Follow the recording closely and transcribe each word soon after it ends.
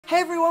Hey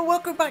everyone,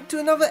 welcome back to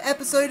another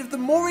episode of the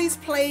Mori's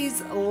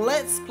Plays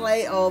Let's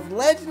Play of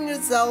Legend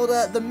of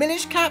Zelda, the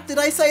Minish Cap. Did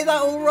I say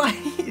that all right?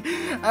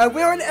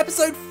 We're on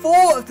episode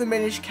 4 of the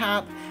Minish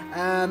Cap,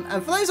 and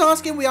for those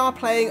asking, we are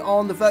playing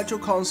on the Virtual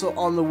Console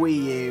on the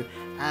Wii U.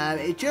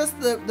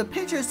 The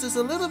picture is just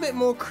a little bit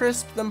more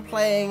crisp than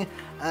playing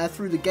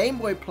through the Game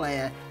Boy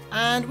player,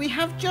 and we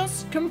have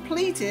just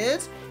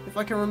completed, if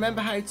I can remember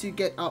how to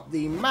get up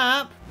the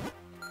map,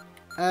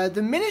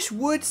 the Minish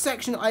Wood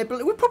section. I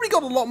believe we've probably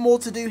got a lot more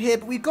to do here,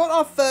 but we've got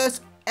our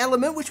first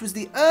element, which was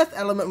the Earth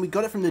element, and we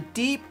got it from the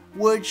Deep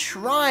Wood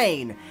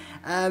Shrine.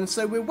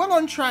 So we're well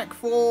on track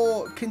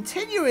for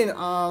continuing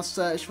our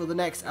search for the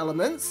next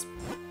elements.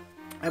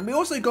 And we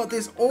also got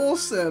this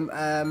awesome,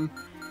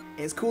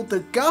 it's called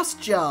the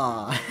Gust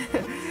Jar.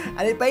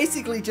 And it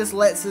basically just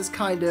lets us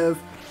kind of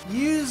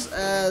use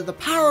the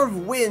power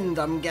of wind,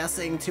 I'm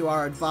guessing, to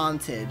our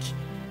advantage.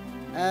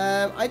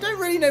 I don't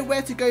really know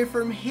where to go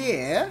from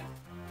here.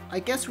 I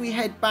guess we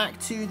head back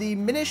to the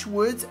Minish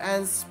Woods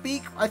and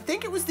speak. I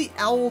think it was the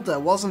Elder,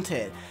 wasn't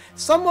it?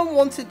 Someone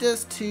wanted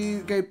us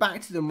to go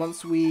back to them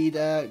once we'd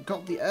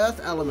got the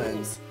Earth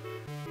elements.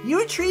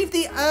 You retrieved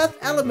the Earth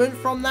element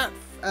from that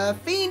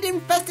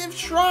fiend-infested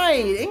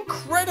shrine.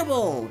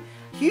 Incredible!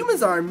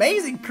 Humans are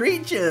amazing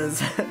creatures.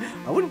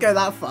 I wouldn't go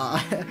that far.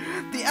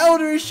 The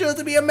Elder is sure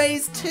to be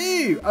amazed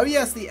too. Oh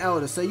yes, the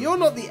Elder. So you're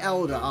not the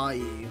Elder, are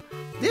you?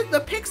 The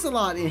pixel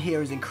art in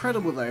here is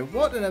incredible though.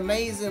 What an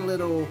amazing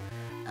little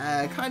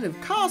kind of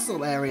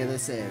castle area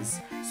this is.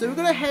 So we're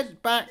going to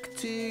head back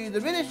to the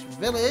Minish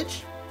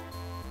village.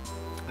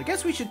 I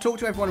guess we should talk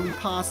to everyone we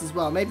pass as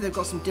well. Maybe they've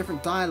got some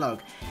different dialogue.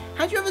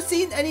 Had you ever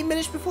seen any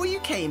Minish before you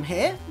came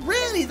here?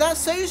 Really? That's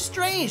so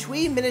strange.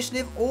 We Minish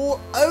live all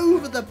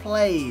over the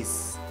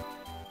place.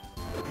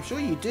 I'm sure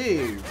you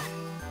do.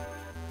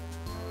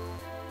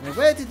 Now,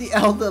 where did the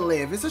Elder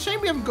live? It's a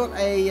shame we haven't got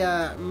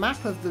a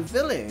map of the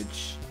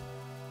village.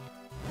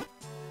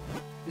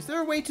 Is there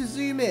a way to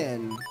zoom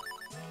in?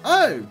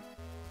 Oh!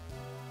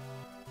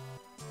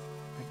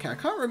 Okay, I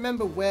can't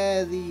remember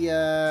where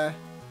the,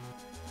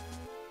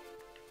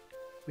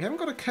 we haven't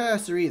got a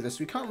cursor either,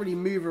 so we can't really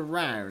move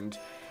around.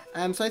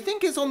 So I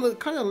think it's on the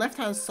kind of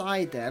left-hand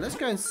side there. Let's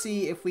go and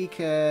see if we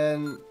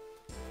can...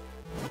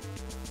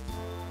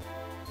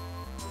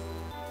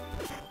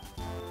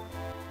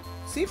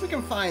 see if we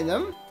can find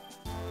them.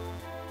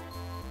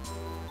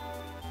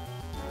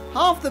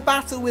 Half the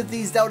battle with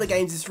these Zelda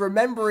games is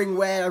remembering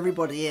where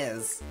everybody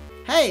is.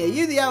 Hey, are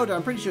you the Elder?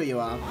 I'm pretty sure you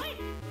are.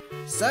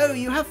 So,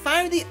 you have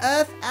found the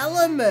Earth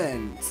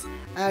element.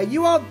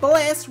 You are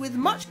blessed with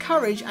much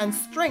courage and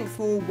strength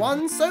for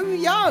one so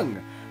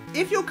young.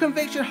 If your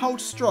conviction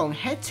holds strong,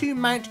 head to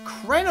Mount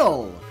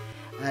Krenel.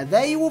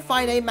 There you will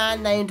find a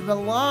man named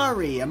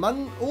Valari.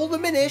 Among all the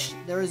Minish,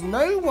 there is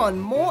no one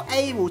more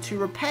able to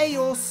repair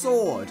your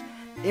sword.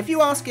 If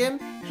you ask him,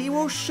 he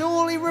will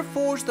surely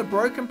reforge the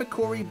broken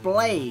Picori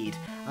blade.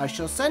 I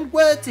shall send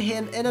word to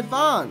him in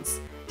advance.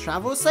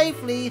 Travel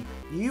safely,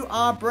 you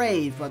are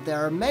brave, but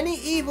there are many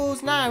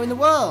evils now in the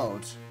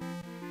world.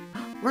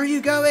 Where are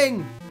you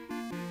going?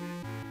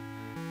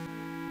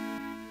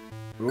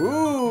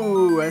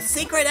 Ooh, a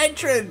secret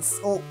entrance!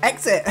 Or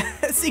exit!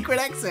 A secret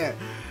exit!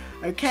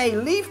 Okay,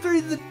 leave through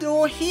the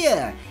door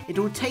here. It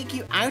will take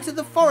you out of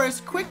the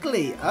forest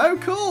quickly. Oh,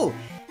 cool!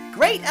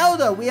 Great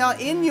Elder, we are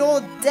in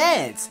your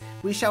debt.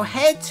 We shall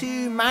head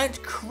to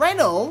Mount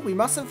Krenel. We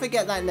mustn't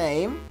forget that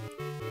name,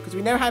 because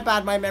we know how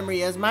bad my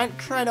memory is. Mount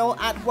Krenel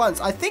at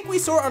once. I think we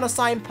saw it on a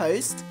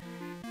signpost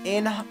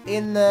in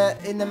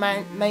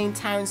the main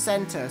town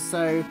centre.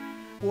 So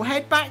we'll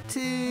head back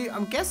to,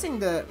 I'm guessing,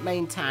 the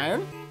main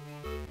town.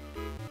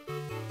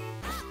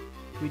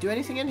 Can we do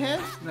anything in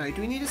here? No. Do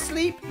we need to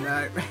sleep?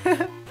 No.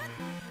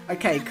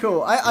 Okay,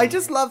 cool. I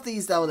just love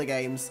these Zelda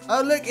games.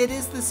 Oh, look, it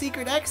is the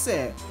secret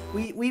exit.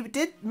 We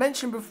did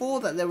mention before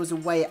that there was a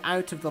way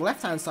out of the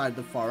left-hand side of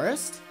the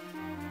forest.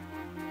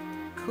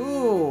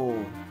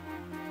 Cool.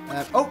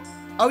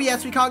 Oh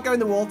yes, we can't go in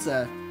the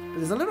water. But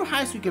there's a little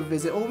house we could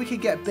visit, or we could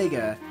get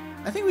bigger.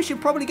 I think we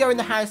should probably go in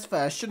the house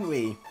first, shouldn't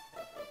we?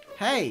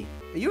 Hey,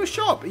 are you a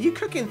shop? Are you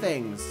cooking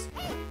things?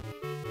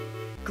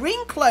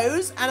 Green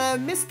clothes and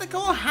a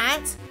mystical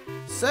hat?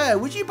 Sir,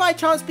 would you by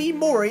chance be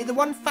Mori, the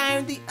one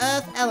found the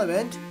Earth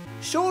element?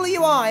 Surely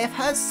you are. I have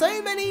heard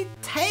so many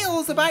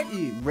tales about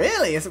you.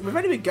 Really? We've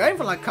only been going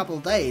for like a couple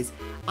of days.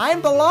 I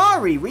am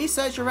Valari,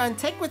 researcher of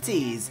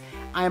antiquities.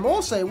 I am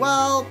also,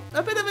 well,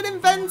 a bit of an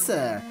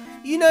inventor.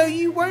 You know,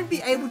 you won't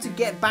be able to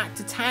get back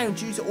to town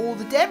due to all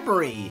the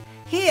debris.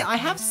 Here, I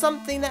have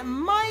something that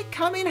might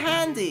come in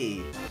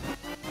handy.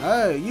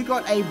 Oh, you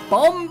got a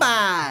bomb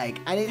bag,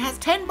 and it has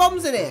 10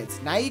 bombs in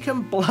it. Now you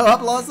can blow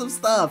up lots of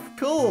stuff.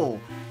 Cool.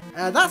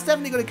 That's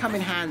definitely going to come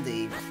in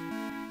handy.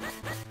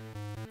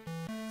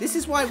 This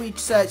is why we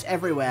search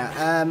everywhere.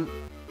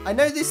 I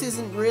know this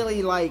isn't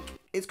really like,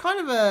 it's kind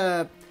of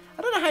a,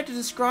 I don't know how to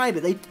describe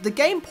it. The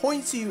game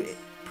points you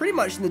pretty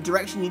much in the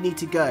direction you need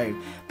to go,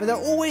 but there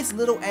are always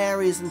little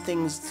areas and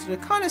things to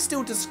kind of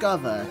still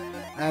discover.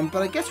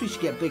 But I guess we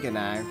should get bigger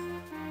now.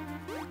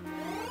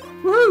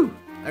 Woo!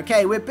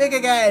 Okay, we're big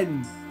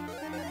again.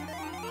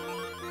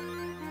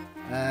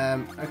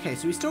 Okay,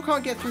 so we still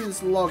can't get through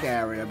this log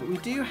area, but we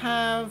do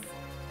have...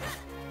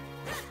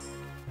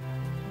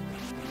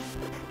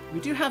 We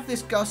do have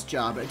this gust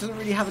jar, but it doesn't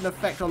really have an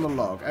effect on the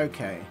log.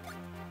 Okay.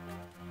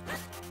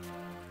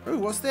 Ooh,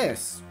 what's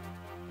this?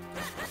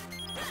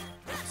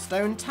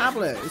 Stone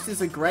tablet. Is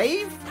this a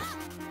grave?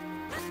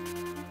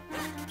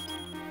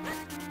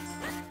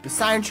 The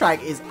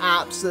soundtrack is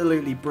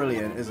absolutely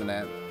brilliant, isn't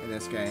it, in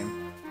this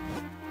game?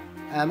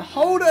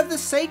 Holder of the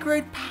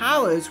sacred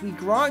powers, we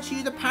grant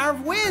you the power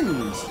of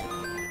wind.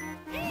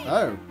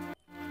 Oh.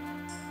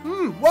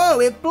 Whoa,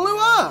 it blew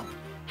up.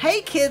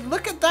 Hey kid,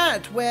 look at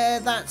that, where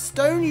that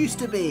stone used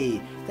to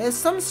be. There's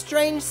some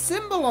strange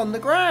symbol on the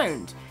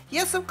ground.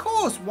 Yes, of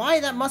course, why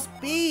that must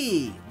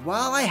be.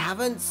 Well, I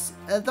haven't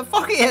the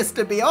foggiest,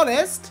 to be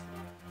honest.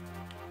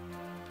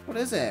 What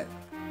is it?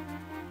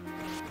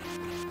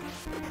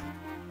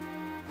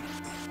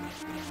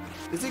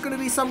 Is it going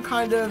to be some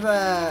kind of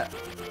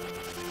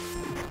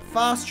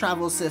fast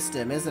travel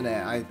system, isn't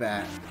it? I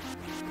bet.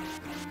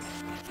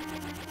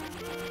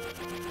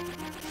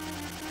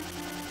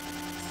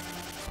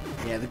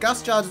 Yeah, the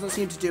gust jar doesn't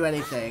seem to do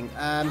anything.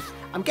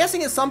 I'm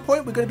guessing at some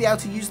point we're going to be able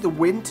to use the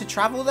wind to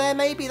travel there,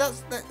 maybe?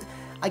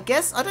 I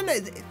guess, I don't know.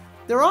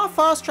 There are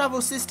fast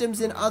travel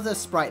systems in other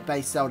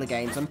sprite-based Zelda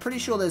games. I'm pretty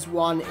sure there's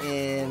one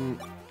in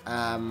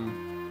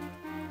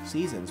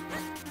Seasons.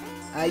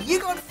 You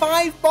got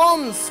 5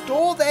 bombs.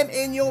 Store them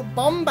in your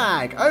bomb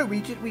bag. Oh,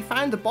 we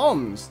found the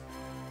bombs.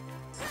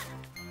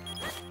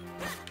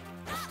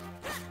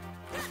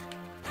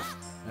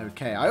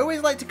 Okay, I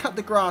always like to cut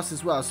the grass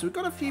as well, so we've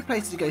got a few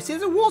places to go. See,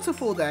 there's a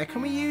waterfall there.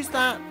 Can we use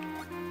that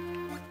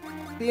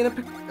being a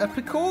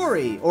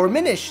Picori or a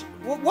Minish?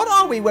 What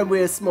are we when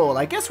we're small?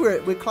 I guess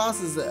we're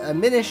classed as a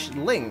Minish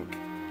Link.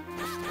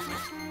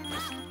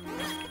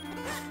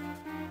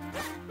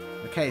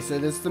 Okay, so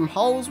there's some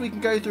holes we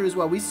can go through as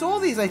well. We saw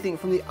these, I think,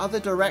 from the other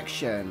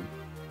direction.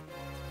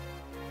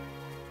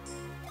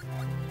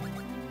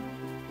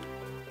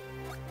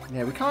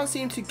 Yeah, we can't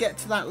seem to get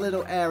to that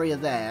little area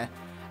there.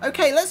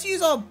 Okay, let's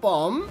use our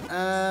bomb.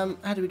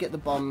 How do we get the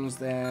bombs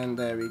then?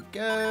 There we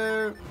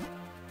go.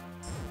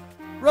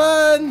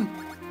 Run!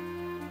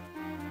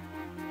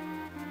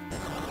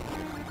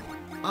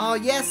 Oh,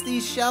 yes,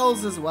 these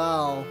shells as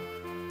well.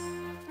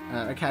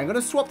 Okay, I'm going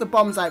to swap the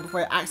bombs out before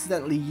I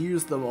accidentally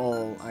use them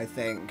all, I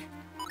think.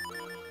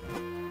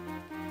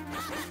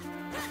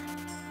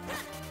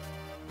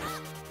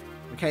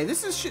 Okay,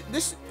 this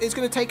is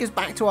going to take us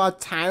back to our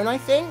town, I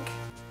think.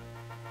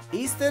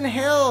 Eastern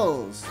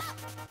Hills.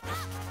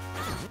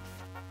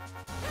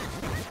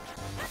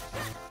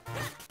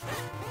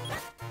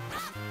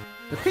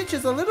 The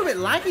picture's a little bit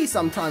laggy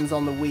sometimes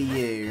on the Wii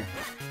U.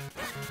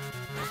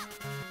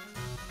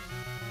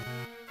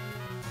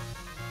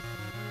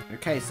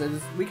 Okay, so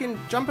we can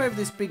jump over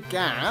this big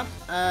gap.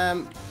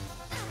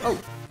 Oh.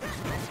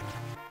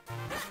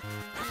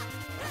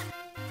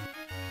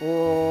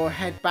 Or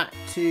head back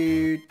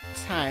to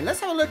town. Let's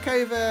have a look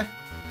over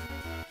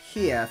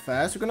here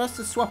first. We're going to have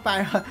to swap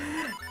out.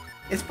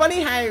 It's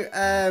funny how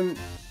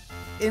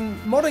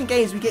in modern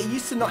games we get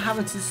used to not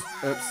having to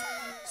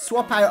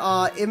swap out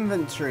our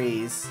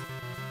inventories.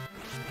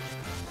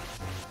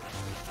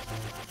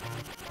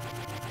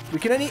 We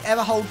can only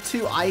ever hold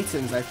 2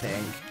 items, I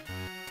think.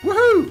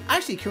 Woohoo!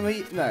 Actually, can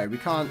we... No, we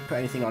can't put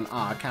anything on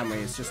R, can we?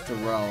 It's just to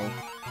roll.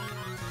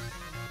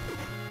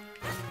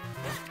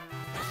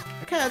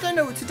 Okay, I don't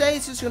know. Today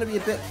is just going to be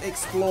a bit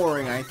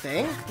exploring, I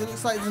think. It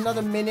looks like there's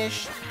another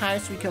Minish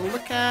house we can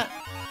look at.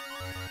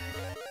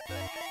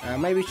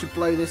 Maybe we should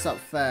blow this up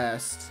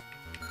first.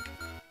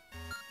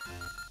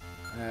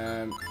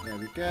 There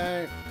we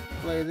go.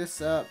 Blow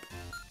this up.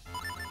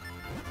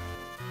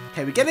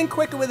 Okay, we're getting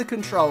quicker with the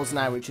controls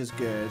now, which is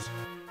good.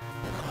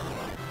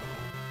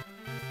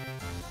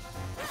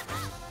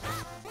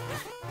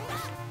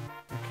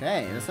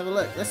 Okay, let's have a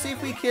look. Let's see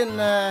if we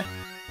can...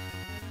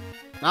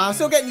 I'm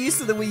still getting used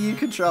to the Wii U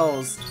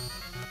controls.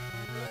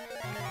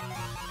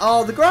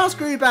 Oh, the grass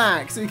grew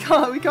back, so we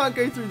can't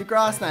go through the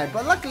grass now.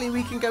 But luckily,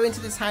 we can go into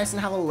this house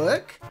and have a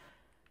look.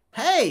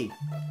 Hey,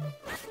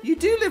 you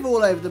do live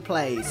all over the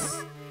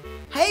place.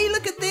 Hey,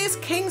 look at this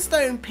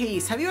Kingstone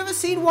piece. Have you ever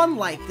seen one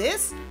like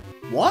this?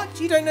 What?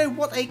 You don't know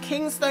what a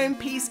Kingstone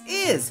piece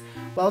is?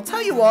 Well, I'll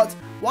tell you what.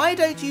 Why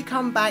don't you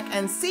come back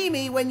and see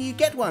me when you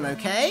get one,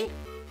 okay?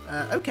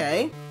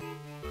 Okay.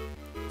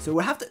 So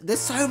we'll have to... There's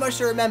so much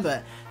to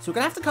remember. So we're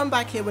going to have to come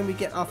back here when we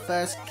get our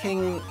first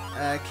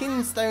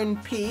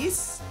Kingstone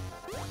piece.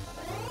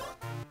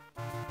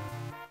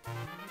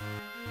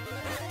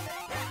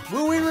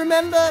 Will we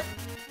remember?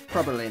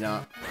 Probably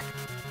not.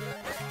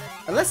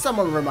 Unless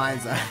someone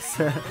reminds us.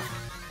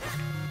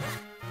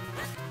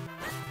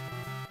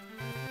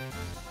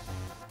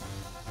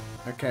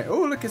 Okay.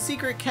 Oh, look, a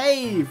secret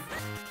cave.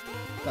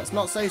 That's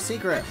not so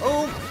secret.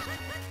 Oh!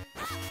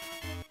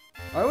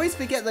 I always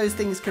forget those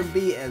things can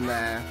be in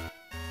there.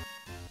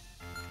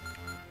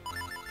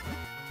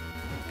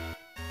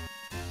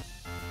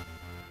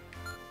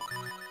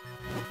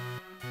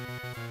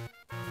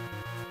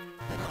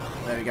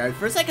 There we go.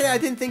 For a second I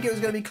didn't think it was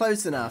going to be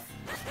close enough.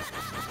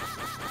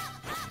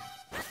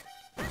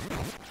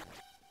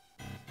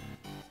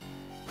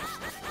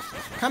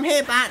 Come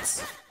here,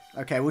 bats.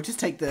 Okay, we'll just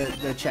take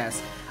the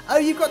chest. Oh,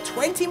 you've got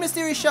 20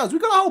 mysterious shells.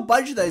 We've got a whole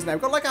bunch of those now.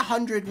 We've got like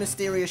 100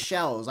 mysterious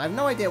shells. I have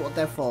no idea what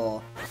they're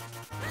for.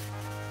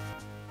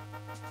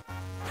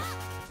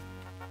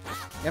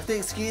 You have to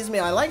excuse me.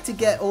 I like to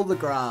get all the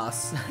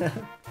grass.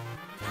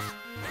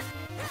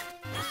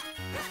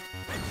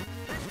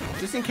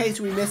 Just in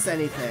case we miss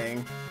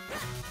anything.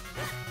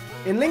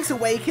 In Link's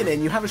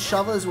Awakening, you have a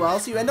shovel as well,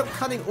 so you end up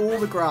cutting all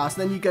the grass,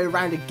 and then you go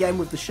around again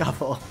with the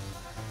shovel.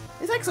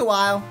 It takes a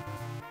while.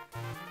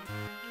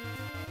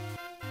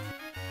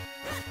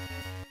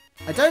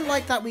 I don't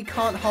like that we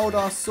can't hold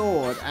our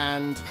sword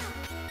and...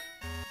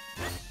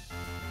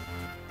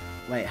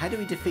 Wait, how do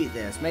we defeat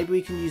this? Maybe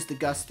we can use the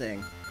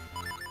gusting.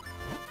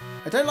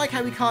 I don't like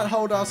how we can't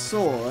hold our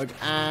sword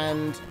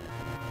and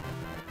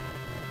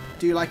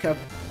do like a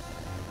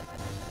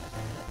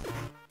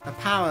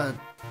power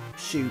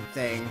shoot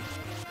thing.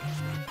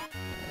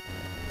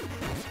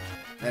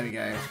 There we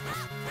go.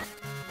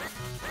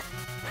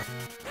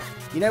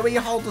 You know where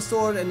you hold the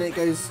sword and it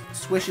goes,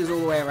 swishes all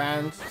the way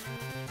around?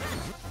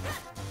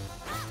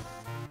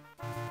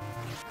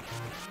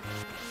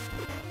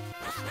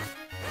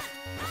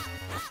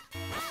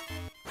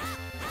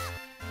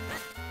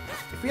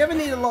 If we ever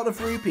need a lot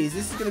of rupees,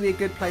 this is going to be a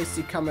good place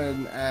to come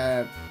and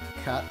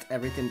cut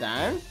everything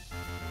down.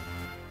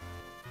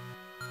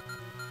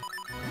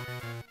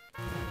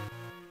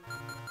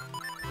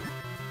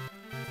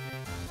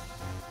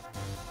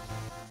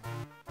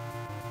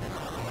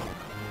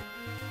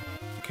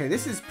 Okay,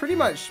 this is pretty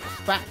much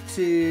back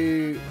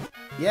to,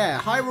 yeah,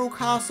 Hyrule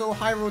Castle,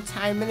 Hyrule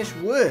Town, Minish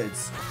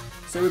Woods.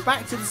 So we're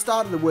back to the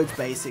start of the woods,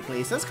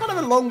 basically. So that's kind of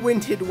a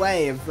long-winded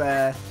way of,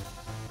 I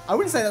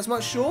wouldn't say that's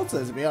much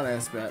shorter, to be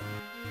honest, but...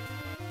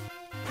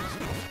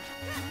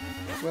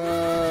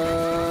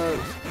 Whoa.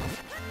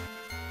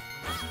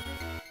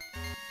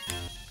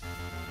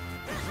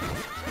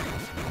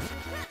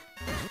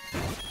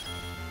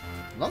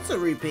 Lots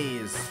of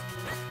rupees.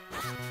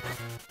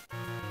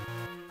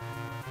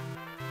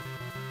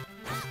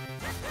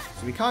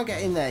 So we can't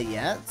get in there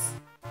yet.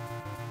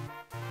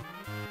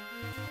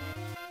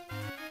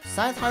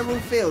 South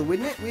Hyrule Field.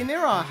 We're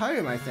near our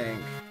home, I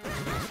think.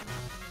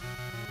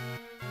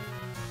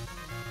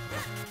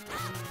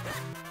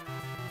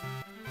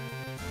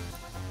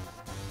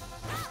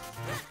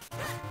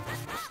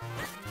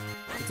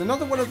 It's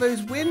another one of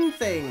those wind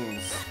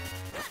things.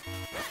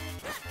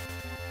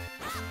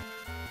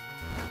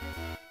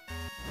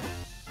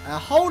 A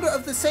holder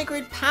of the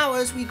sacred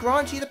powers, we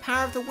grant you the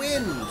power of the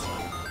wind.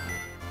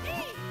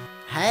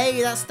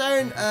 Hey, that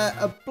stone,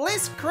 a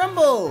bliss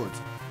crumbled.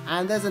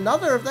 And there's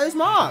another of those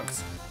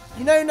marks.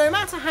 You know, no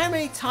matter how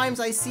many times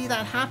I see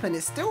that happen,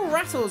 it still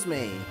rattles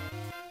me.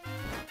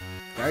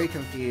 Very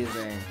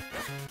confusing.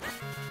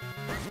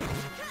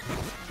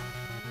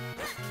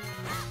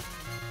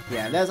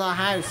 Yeah, there's our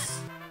house.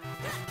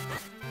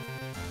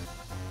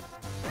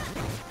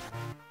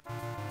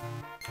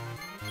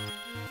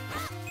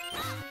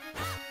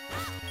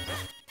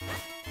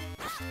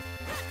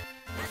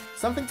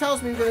 Something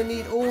tells me we're going to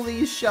need all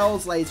these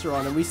shells later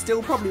on, and we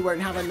still probably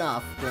won't have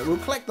enough, but we'll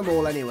collect them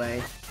all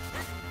anyway.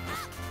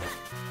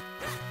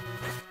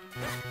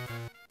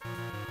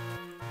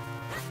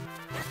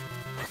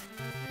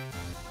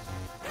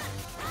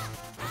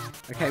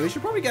 Okay, we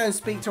should probably go and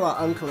speak to our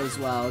uncle as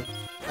well.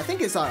 I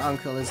think it's our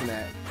uncle, isn't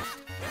it?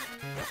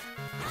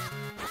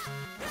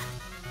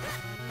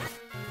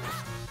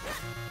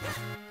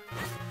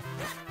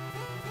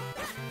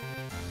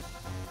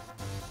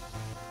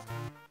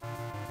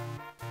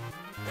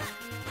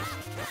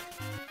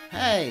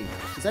 Hey,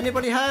 is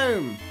anybody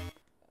home?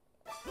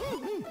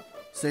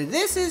 So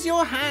this is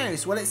your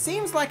house. Well, it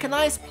seems like a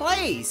nice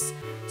place.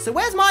 So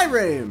where's my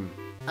room?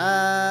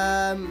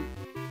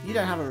 You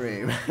don't have a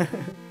room.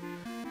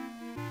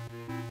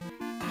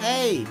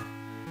 Hey.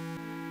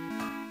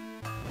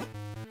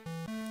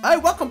 Oh,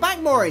 welcome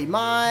back, Mori.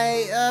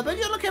 But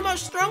you're looking much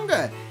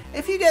stronger.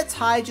 If you get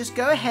tired, just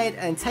go ahead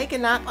and take a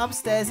nap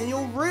upstairs in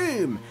your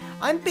room.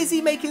 I'm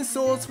busy making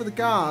swords for the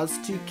guards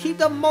to keep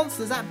the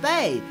monsters at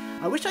bay.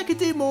 I wish I could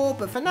do more,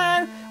 but for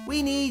now,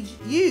 we need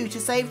you to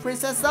save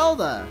Princess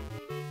Zelda.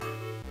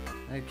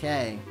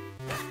 Okay.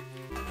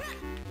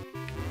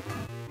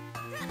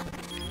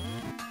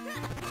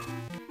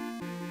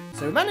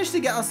 So we managed to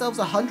get ourselves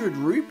 100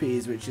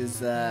 rupees, which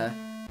is,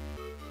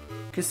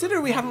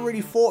 considering we haven't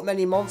really fought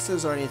many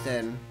monsters or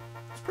anything,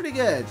 it's pretty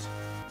good.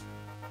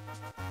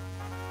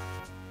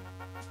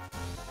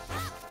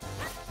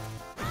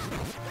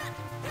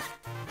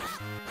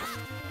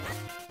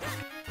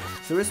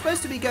 So we're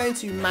supposed to be going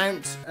to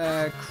Mount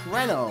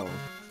Krenel.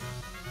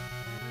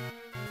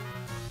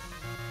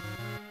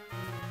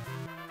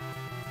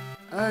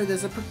 Oh,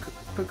 there's a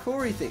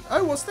Picori thing.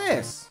 Oh, what's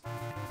this?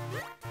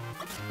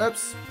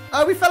 Oops.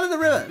 Oh, we fell in the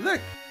river.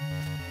 Look.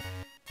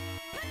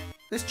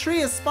 This tree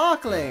is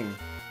sparkling.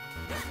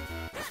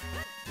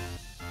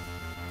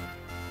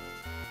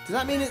 Does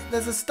that mean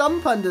there's a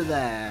stump under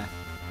there?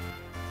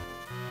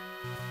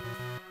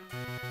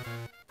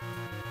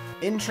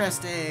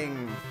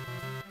 Interesting.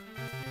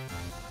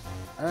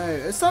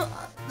 Oh, so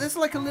there's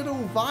like a little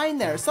vine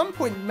there. At some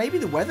point, maybe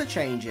the weather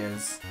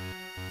changes.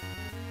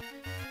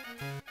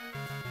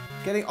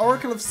 Getting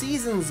Oracle of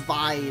Seasons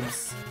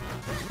vibes.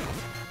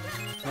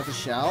 Another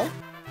shell.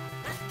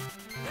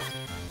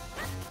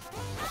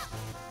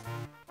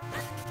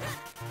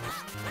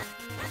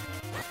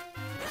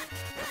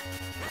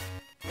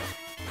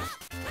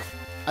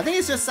 I think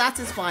it's just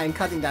satisfying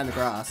cutting down the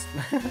grass.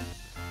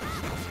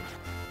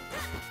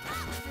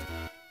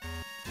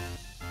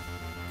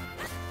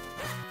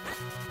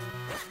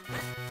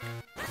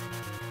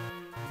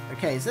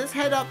 Okay, so let's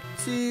head up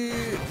to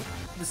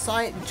the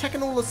sign,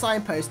 checking all the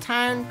signposts.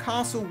 Town,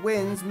 Castle,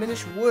 Winds,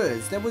 Minish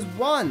Woods. There was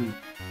one,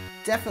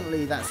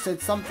 definitely, that said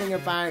something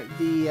about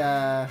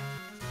the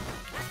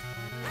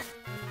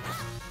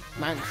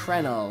Mount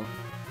Crenel.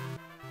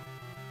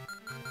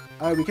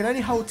 Oh, we can only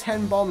hold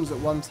 10 bombs at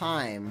one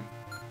time.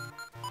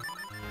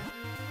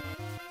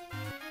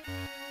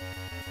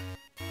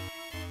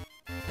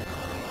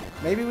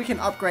 Maybe we can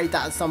upgrade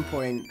that at some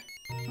point.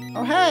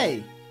 Oh,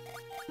 hey!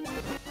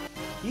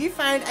 You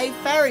found a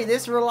fairy.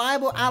 This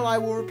reliable ally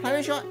will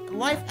replenish your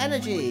life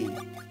energy.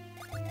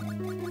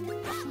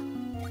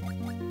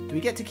 Do we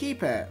get to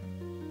keep it?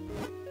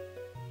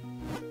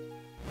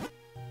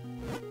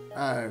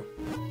 Oh.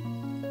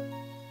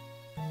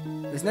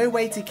 There's no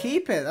way to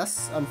keep it.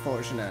 That's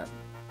unfortunate.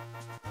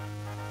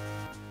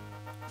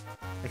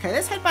 Okay,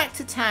 let's head back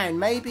to town.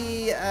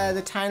 Maybe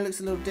the town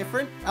looks a little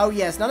different. Oh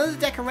yes, none of the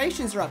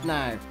decorations are up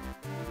now.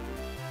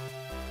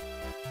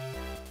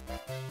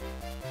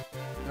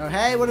 Oh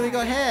hey, what do we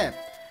got here?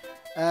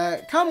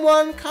 Come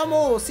one, come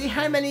all. See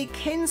how many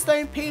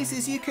kinstone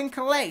pieces you can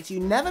collect. You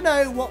never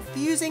know what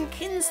fusing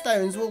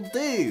kinstones will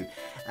do,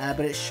 but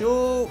it's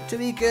sure to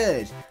be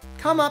good.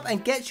 Come up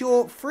and get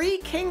your free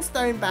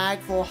kingstone bag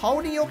for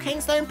holding your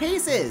kingstone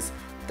pieces.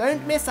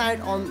 Don't miss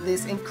out on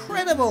this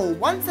incredible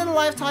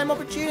once-in-a-lifetime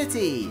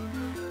opportunity.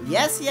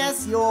 Yes,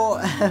 yes, you're...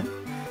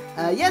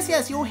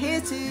 yes, you're here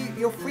to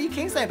your free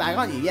kingstone bag,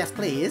 aren't you? Yes,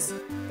 please.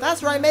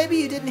 That's right, maybe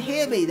you didn't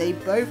hear me. They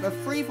both are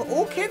free for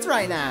all kids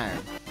right now.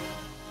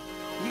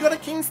 You got a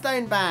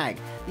kingstone bag.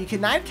 You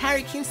can now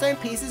carry kingstone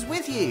pieces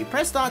with you.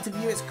 Press start to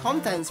view its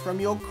contents from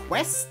your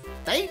quest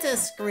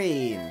status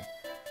screen.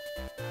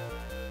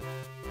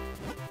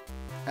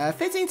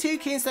 Fitting two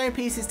kingstone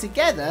pieces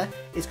together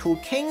is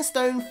called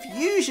kingstone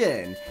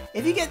fusion.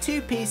 If you get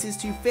two pieces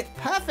to fit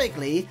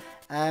perfectly,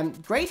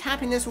 great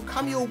happiness will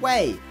come your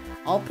way.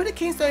 I'll put a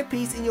kingstone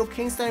piece in your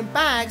kingstone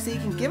bag so you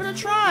can give it a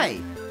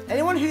try.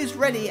 Anyone who's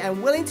ready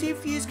and willing to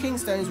fuse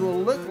kingstones will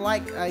look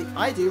like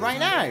I do right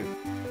now.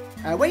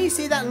 When you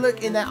see that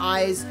look in their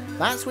eyes,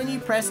 that's when you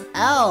press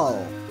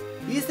L.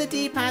 Use the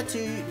D-pad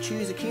to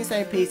choose a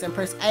kingstone piece and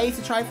press A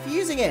to try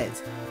fusing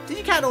it. Did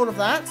you count all of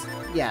that?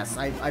 Yes,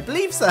 I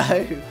believe so.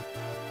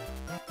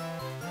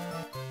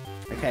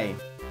 Okay.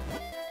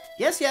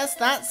 Yes, yes,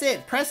 that's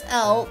it. Press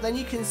L, then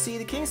you can see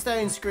the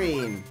kingstone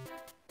screen.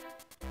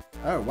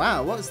 Oh,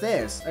 wow, what's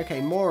this?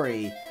 Okay,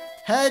 Mori.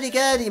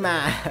 Hurdy-gurdy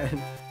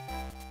man.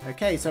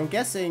 Okay, so I'm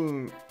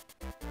guessing...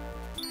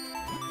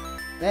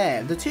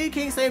 There, the two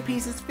kingstone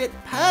pieces fit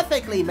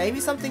perfectly. Maybe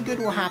something good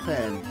will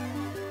happen.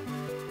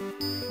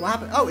 What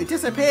happened? Oh, it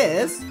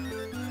disappears.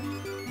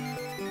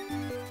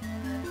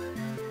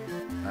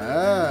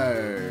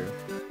 Oh.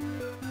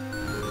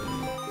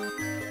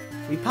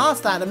 We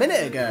passed that a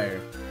minute ago.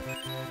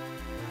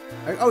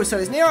 Oh, so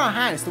it's near our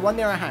house, the one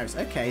near our house.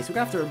 Okay, so we're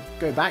going to have to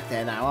go back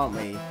there now, aren't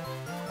we?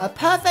 A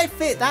perfect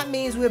fit. That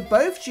means we're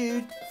both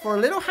due for a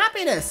little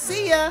happiness.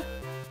 See ya.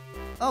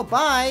 Oh,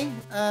 bye.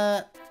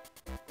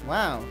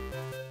 Wow.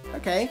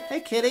 Okay,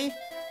 hey kitty.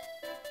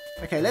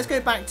 Okay, let's go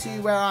back to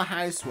where our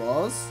house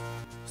was.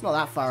 It's not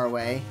that far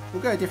away.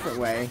 We'll go a different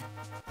way.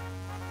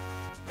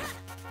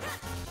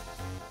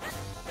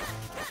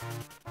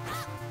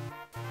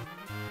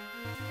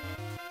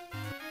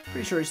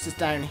 Pretty sure it's just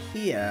down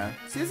here.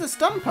 See, there's a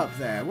stump up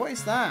there. What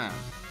is that?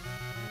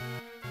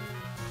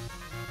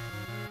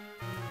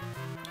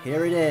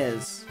 Here it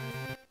is.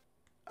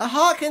 A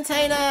heart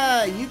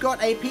container! You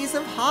got a piece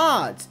of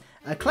heart.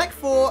 Collect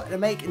 4 to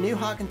make a new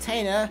heart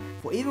container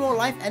for even more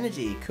life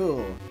energy.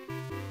 Cool.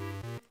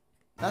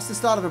 That's the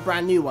start of a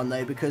brand new one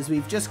though, because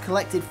we've just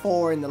collected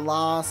 4 in the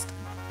last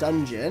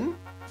dungeon.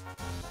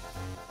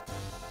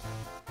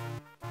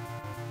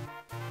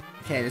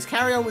 Okay, let's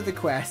carry on with the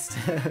quest.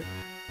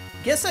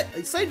 Get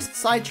so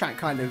sidetracked,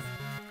 kind of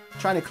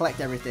trying to collect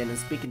everything and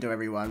speaking to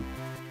everyone.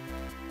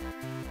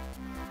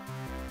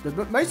 The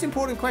most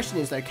important question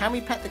is though, can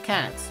we pet the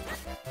cat?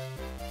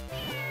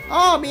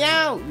 Oh,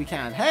 meow! We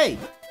can. Hey!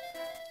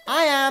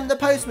 I am the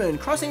postman,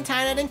 crossing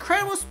town at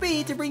incredible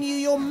speed to bring you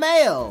your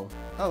mail.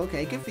 Oh,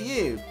 okay, good for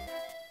you.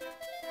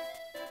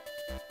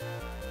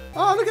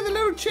 Oh, look at the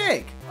little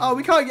chick. Oh,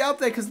 we can't get up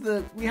there because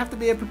we have to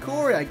be a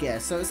Picori, I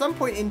guess. So at some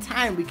point in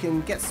town, we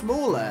can get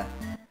smaller.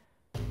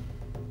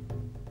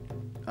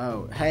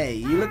 Oh, hey,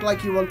 you look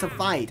like you want to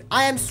fight.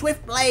 I am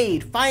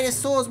Swiftblade,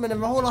 finest swordsman of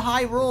the whole of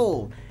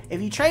Hyrule.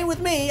 If you train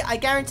with me, I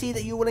guarantee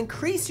that you will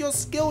increase your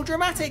skill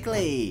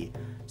dramatically.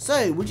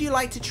 So, would you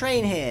like to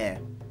train here?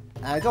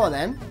 Go on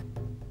then.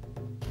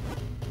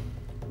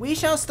 We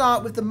shall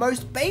start with the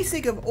most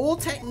basic of all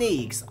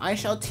techniques. I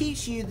shall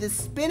teach you the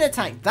spin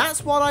attack.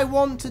 That's what I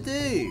want to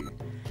do.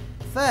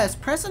 First,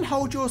 press and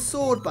hold your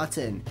sword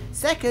button.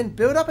 Second,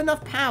 build up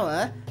enough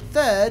power.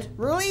 Third,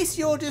 release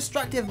your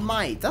destructive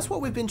might. That's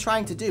what we've been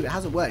trying to do. It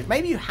hasn't worked.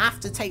 Maybe you have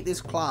to take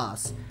this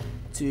class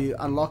to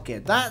unlock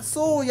it. That's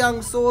all,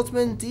 young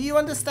swordsman. Do you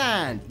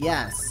understand?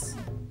 Yes.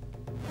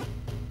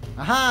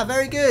 Aha,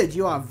 very good.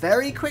 You are a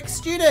very quick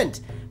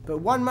student. But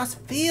one must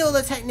feel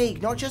the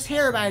technique, not just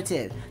hear about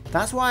it.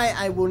 That's why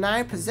I will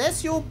now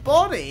possess your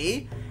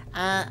body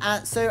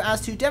so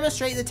as to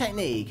demonstrate the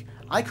technique.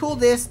 I call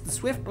this the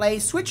Swift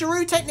Blade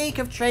Switcheroo technique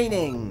of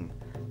training.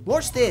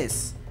 Watch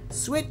this.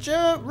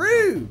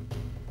 Switcheroo.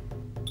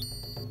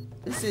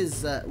 This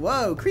is,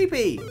 whoa,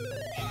 creepy.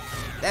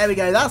 There we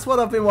go. That's what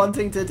I've been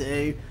wanting to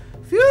do.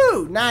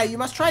 Phew. Now, you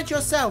must try it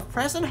yourself.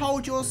 Press and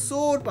hold your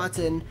sword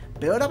button.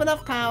 Build up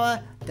enough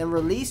power. Then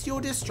release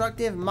your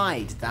destructive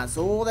might. That's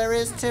all there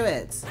is to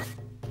it.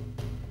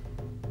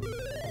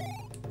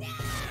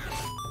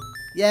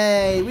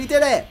 Yay, we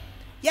did it.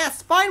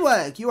 Yes, fine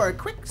work. You are a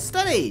quick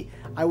study.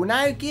 I will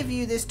now give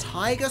you this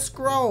tiger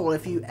scroll.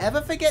 If you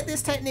ever forget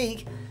this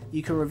technique,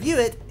 you can review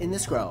it in the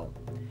scroll.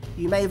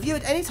 You may view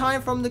it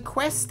anytime from the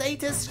quest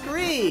status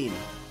screen.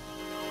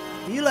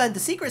 You learned the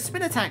secret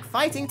spin attack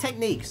fighting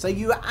technique, so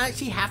you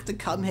actually have to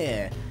come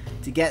here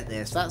to get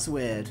this. That's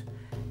weird.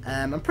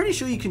 I'm pretty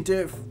sure you can do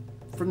it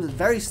from the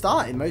very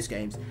start in most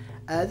games.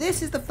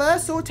 This is the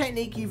first sword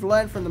technique you've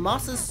learned from the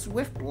Master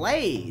Swift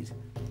Blade.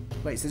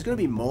 Wait, so there's going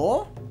to be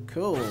more?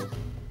 Cool.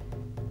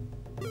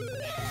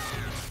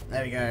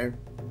 There we go.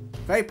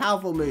 Very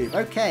powerful move.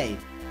 Okay.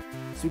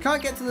 So we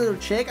can't get to the little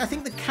chick. I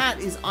think the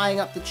cat is eyeing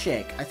up the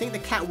chick. I think the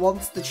cat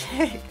wants the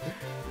chick.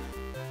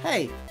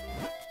 Hey.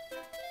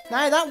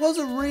 Now that was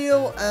a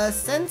real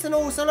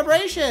Sentinel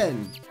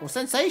celebration. Or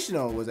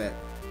sensational, was it?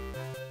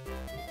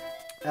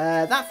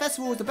 That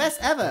festival was the best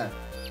ever.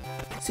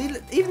 See,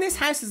 even this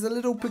house has a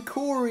little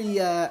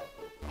Picori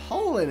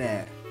hole in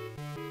it.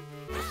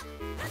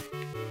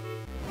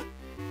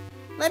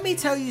 Let me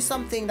tell you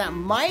something that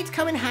might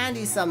come in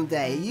handy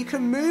someday. You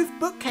can move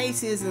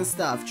bookcases and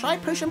stuff. Try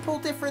push and pull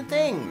different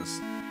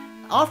things.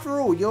 After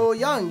all, you're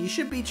young. You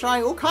should be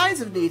trying all kinds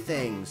of new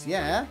things.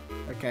 Yeah?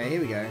 Okay,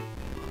 here we go.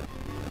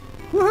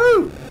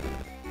 Woohoo!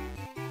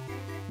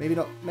 Maybe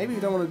not. Maybe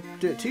we don't want to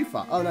do it too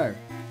far. Oh, no.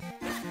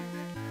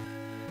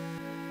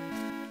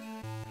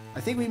 I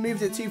think we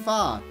moved it too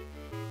far.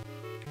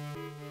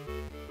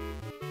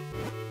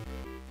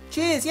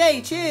 Cheers!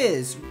 Yay!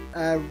 Cheers!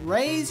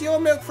 Raise your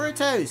milk for a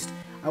toast.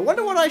 I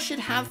wonder what I should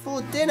have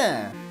for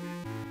dinner.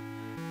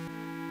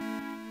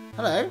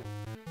 Hello.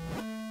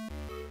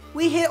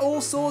 We hear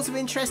all sorts of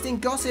interesting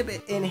gossip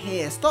in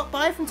here. Stop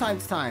by from time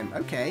to time.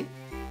 Okay.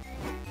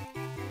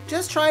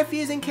 Just try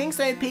fusing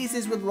Kingstone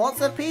pieces with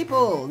lots of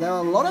people. There are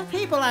a lot of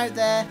people out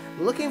there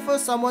looking for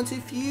someone to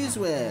fuse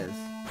with.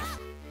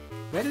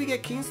 Where do we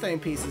get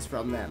Kingstone pieces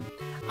from then?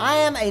 I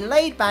am a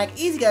laid-back,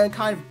 easygoing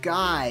kind of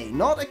guy.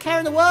 Not a care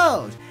in the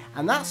world.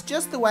 And that's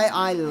just the way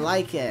I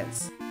like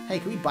it. Hey,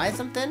 can we buy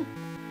something?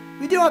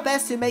 We do our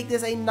best to make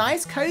this a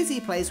nice, cozy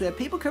place where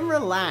people can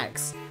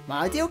relax.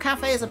 My ideal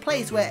cafe is a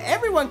place where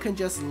everyone can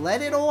just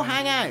let it all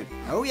hang out.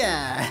 Oh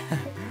yeah.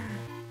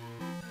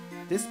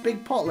 This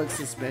big pot looks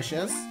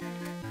suspicious.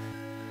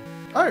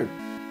 Oh.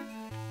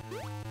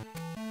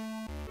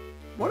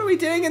 What are we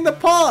doing in the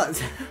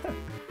pot?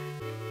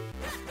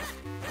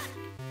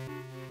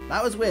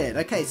 That was weird.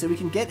 Okay, so we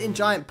can get in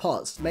giant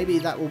pots. Maybe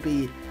that will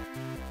be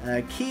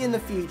key in the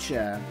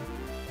future.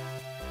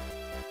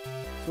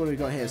 So what do we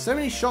got here? So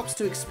many shops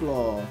to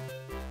explore.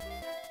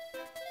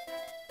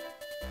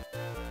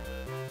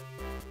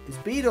 Is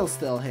Beetle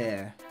still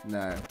here?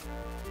 No.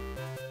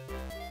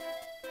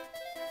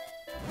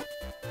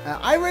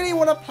 I really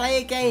want to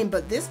play a game,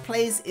 but this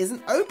place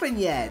isn't open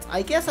yet.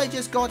 I guess I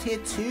just got here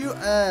too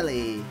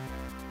early.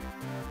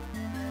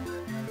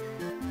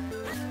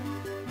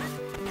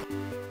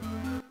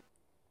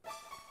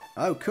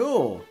 Oh,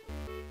 cool.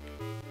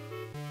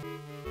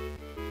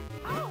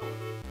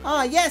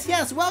 Ah, yes,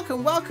 yes,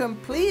 welcome, welcome.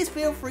 Please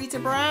feel free to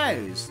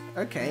browse.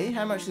 Okay,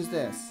 how much is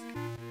this?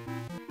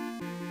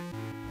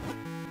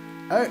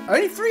 Oh,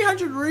 only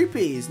 300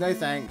 rupees. No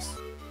thanks.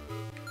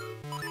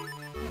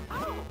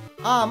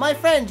 Ah, my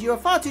friend, you are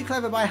far too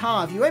clever by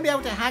half. You won't be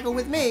able to haggle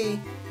with me.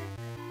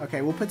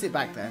 Okay, we'll put it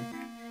back then.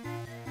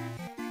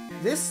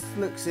 This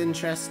looks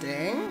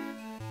interesting.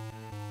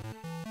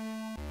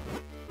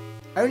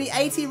 Only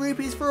 80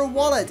 rupees for a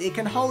wallet. It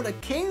can hold a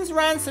king's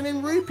ransom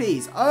in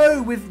rupees.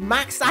 Oh, we've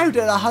maxed out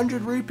at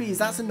 100 rupees.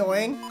 That's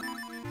annoying.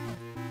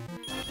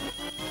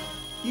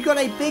 You got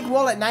a big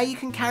wallet. Now you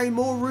can carry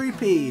more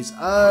rupees.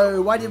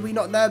 Oh, why did we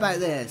not know about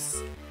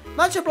this?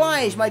 Much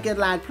obliged, my good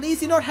lad. Please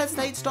do not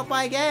hesitate to stop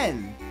by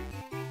again.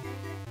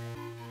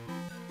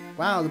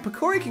 Wow, the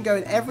Picori can go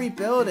in every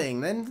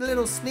building. Then the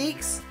little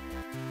sneaks.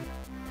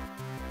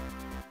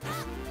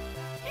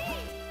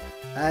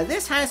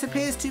 This house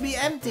appears to be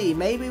empty.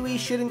 Maybe we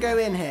shouldn't go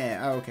in here.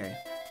 Oh, okay.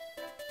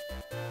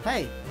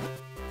 Hey.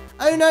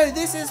 Oh no,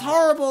 this is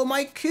horrible.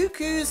 My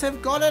cuckoos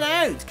have gotten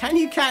out. Can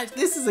you catch...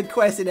 This is a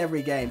quest in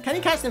every game. Can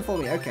you catch them for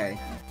me? Okay.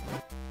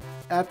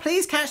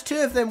 Please catch 2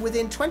 of them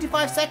within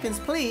 25 seconds,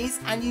 please.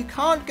 And you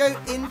can't go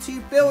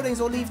into buildings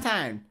or leave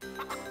town.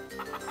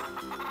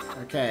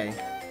 Okay.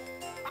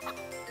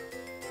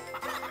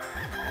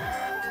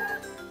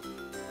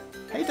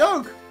 Hey,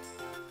 dog.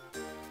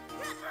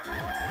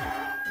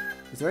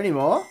 Is there any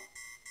more?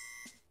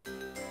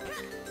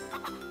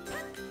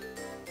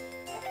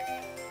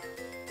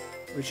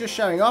 We're just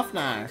showing off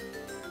now.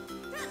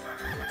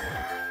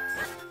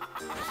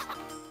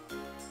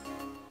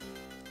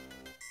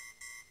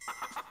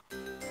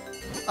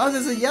 Oh,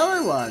 there's a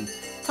yellow one.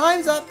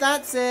 Time's up,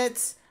 that's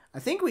it. I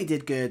think we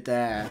did good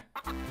there.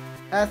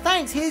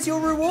 Thanks, here's your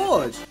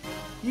reward.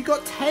 You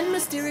got 10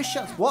 mysterious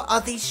shells. What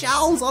are these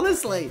shells,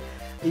 honestly?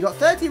 You got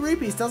 30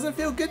 rupees. Doesn't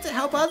feel good to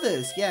help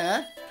others.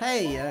 Yeah.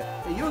 Hey,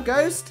 are you a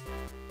ghost?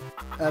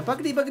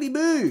 Buggity buggity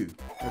boo.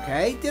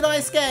 Okay, did I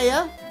scare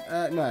ya?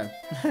 No.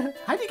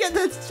 How'd you get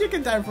the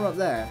chicken down from up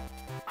there?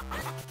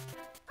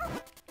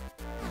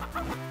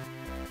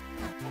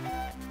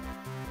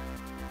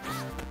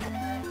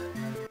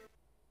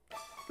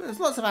 There's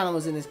lots of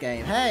animals in this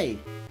game. Hey.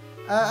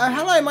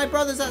 Hello, my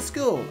brother's at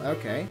school.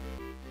 Okay.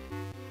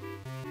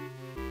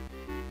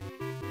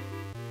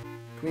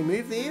 Can we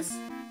move these?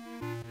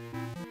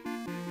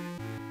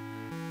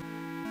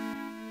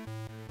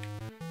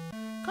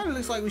 Kind of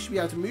looks like we should be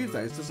able to move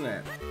those, doesn't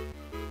it?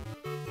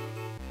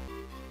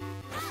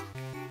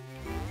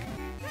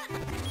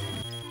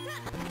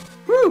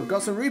 Woo!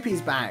 Got some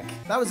rupees back.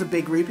 That was a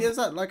big rupee. Was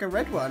that like a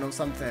red one or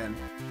something?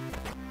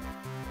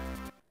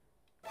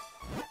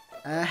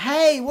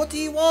 Hey, what do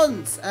you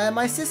want?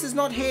 My sister's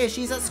not here.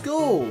 She's at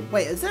school.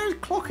 Wait, is there a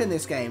clock in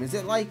this game? Is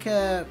it like,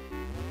 does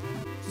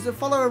it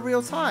follow a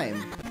real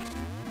time?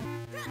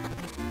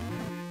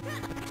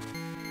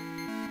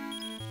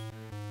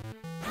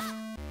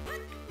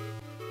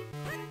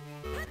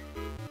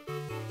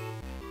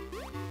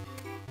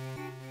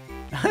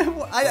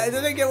 I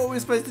don't get what we're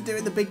supposed to do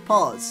in the big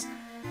pots.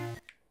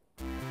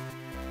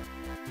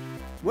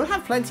 We'll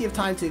have plenty of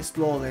time to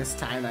explore this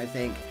town, I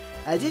think.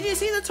 Did you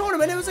see the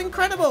tournament? It was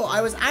incredible.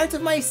 I was out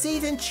of my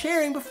seat and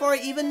cheering before I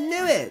even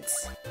knew it.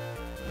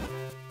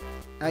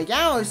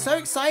 Yeah, I was so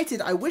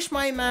excited. I wish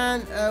my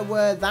man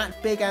were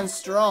that big and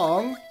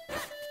strong.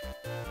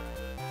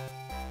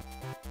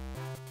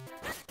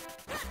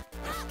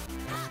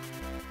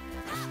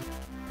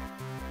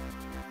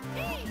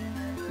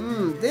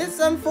 This is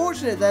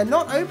unfortunate. They're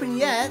not open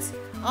yet.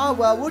 Oh,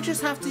 well, we'll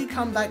just have to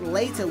come back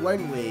later,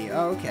 won't we?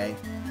 Oh, okay.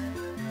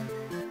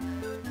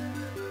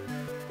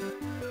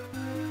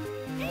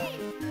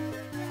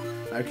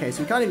 Okay,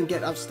 so we can't even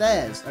get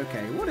upstairs.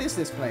 Okay, what is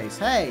this place?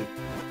 Hey.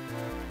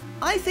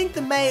 I think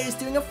the mayor is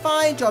doing a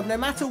fine job no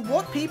matter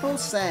what people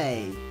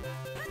say.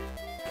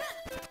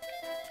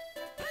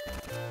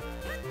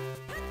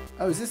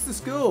 Oh, is this the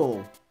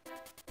school?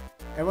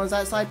 Everyone's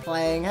outside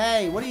playing.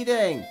 Hey, what are you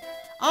doing?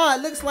 Ah,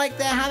 it looks like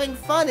they're having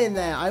fun in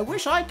there. I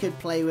wish I could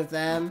play with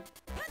them.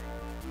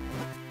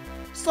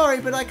 Sorry,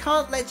 but I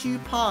can't let you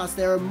pass.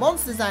 There are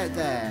monsters out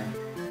there.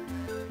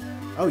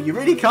 Oh, you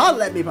really can't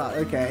let me pass.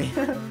 Okay.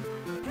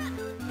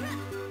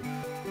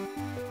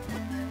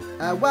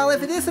 Well,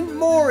 if it isn't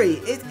Mori,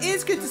 it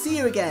is good to see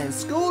you again.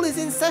 School is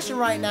in session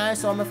right now,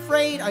 so I'm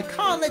afraid I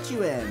can't let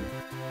you in.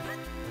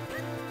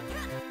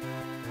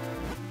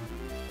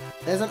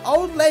 There's an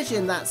old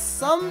legend that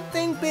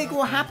something big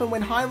will happen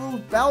when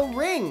Hyrule's bell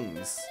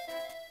rings.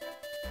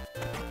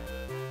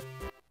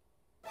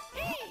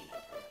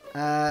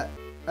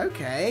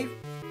 Okay.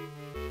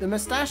 The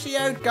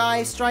mustachioed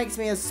guy strikes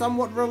me as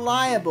somewhat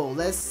reliable.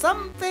 There's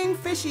something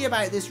fishy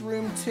about this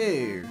room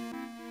too.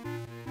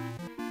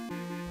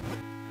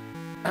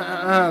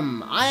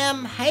 I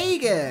am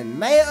Hagen,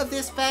 mayor of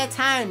this fair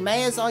town.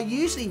 Mayors are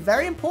usually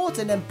very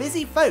important and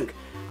busy folk,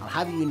 I'll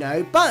have you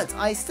know, but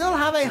I still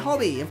have a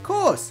hobby, of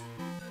course.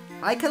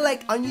 I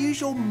collect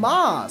unusual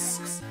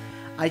masks.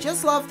 I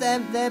just love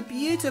them. They're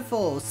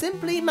beautiful.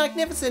 Simply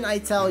magnificent, I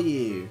tell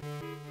you.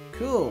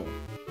 Cool.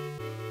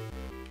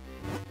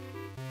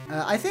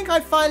 I think I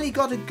finally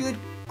got a good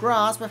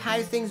grasp of how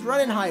things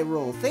run in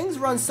Hyrule. Things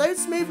run so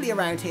smoothly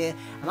around here,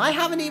 and I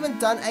haven't even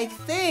done a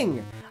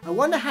thing. I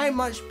wonder how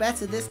much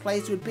better this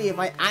place would be if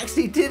I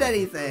actually did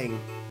anything.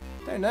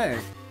 Don't know.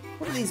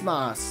 What are these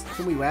masks?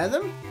 Can we wear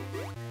them?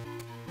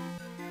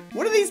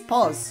 What are these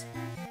paws?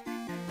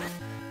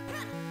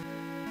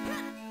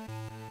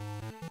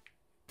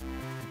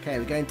 Okay,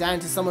 we're going down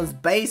to someone's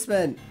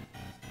basement.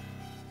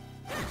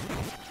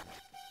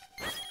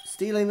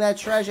 Stealing their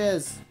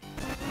treasures.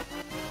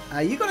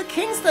 You got a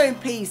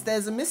Kingstone piece.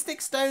 There's a mystic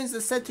stones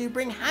that's said to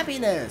bring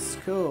happiness.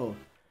 Cool.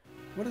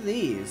 What are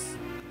these?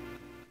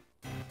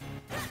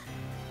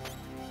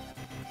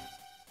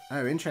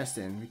 Oh,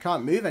 interesting. We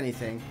can't move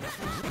anything.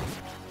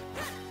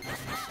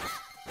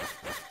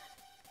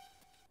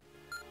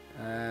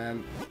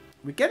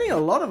 We're getting a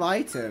lot of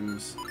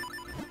items.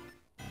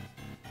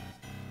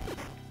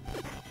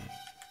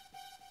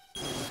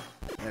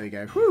 There we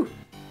go. Whew.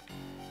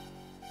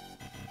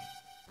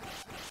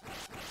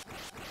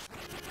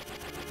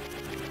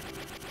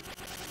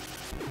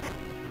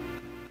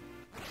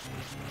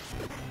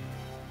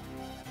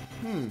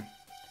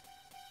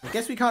 I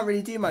guess we can't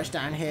really do much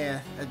down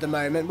here at the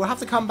moment. We'll have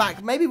to come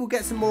back. Maybe we'll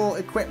get some more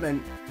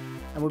equipment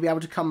and we'll be able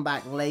to come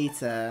back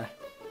later.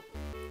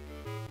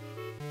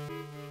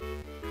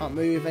 Can't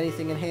move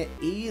anything in here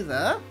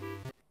either.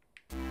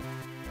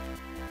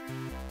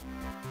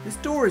 This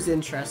door is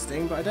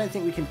interesting, but I don't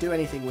think we can do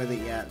anything with it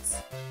yet.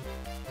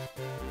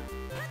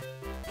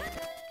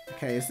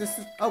 Okay, is this...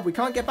 Oh, we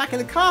can't get back in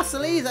the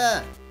castle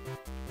either!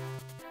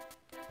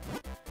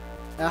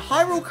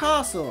 Hyrule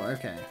Castle,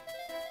 okay.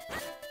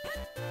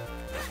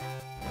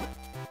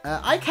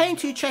 I came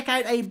to check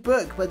out a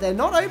book, but they're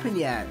not open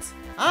yet.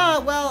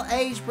 Ah, well,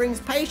 age brings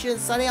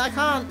patience, Sonny. I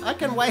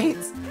can wait.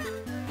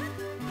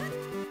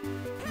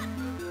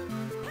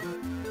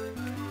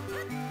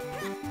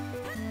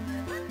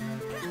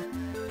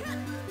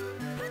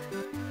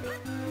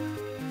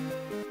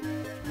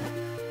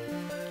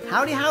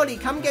 Howdy, howdy,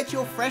 come get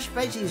your fresh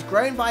veggies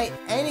grown by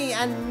Eenie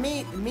and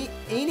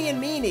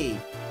Meanie.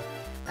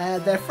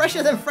 They're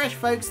fresher than fresh,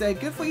 folks. They're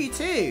good for you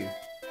too.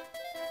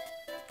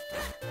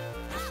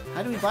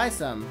 How do we buy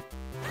some?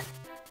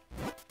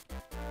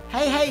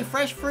 Hey,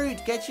 fresh fruit.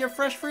 Get your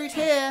fresh fruit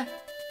here.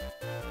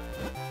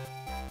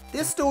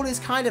 This stall is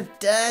kind of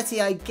dirty.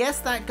 I guess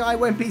that guy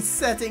won't be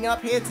setting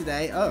up here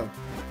today. Oh,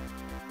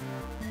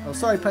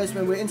 sorry,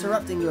 postman. We're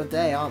interrupting your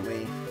day, aren't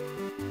we?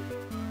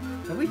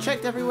 Have we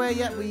checked everywhere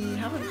yet? We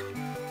haven't.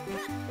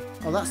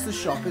 Oh, that's the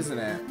shop, isn't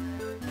it?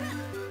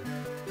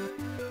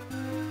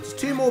 Just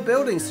 2 more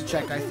buildings to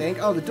check, I think.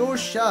 Oh, the door's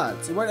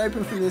shut. It won't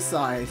open from this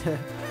side.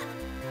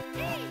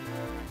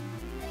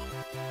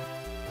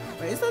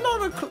 Wait, is there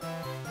not a...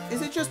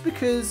 Is it just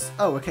because...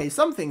 Oh, okay,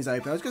 something's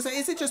open. I was going to say,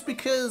 is it just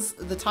because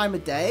of the time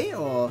of day,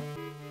 or...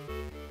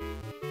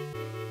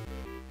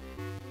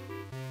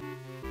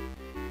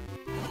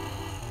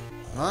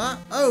 Huh?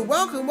 Oh,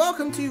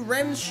 welcome to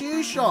Rem's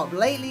shoe shop.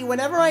 Lately,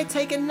 whenever I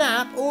take a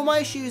nap, all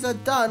my shoes are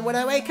done when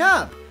I wake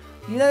up.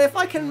 You know, if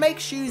I can make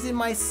shoes in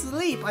my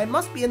sleep, I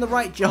must be in the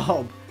right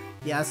job.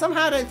 Yeah,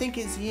 somehow I don't think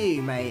it's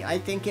you, mate. I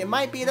think it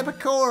might be the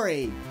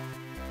Picori.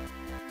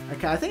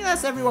 Okay, I think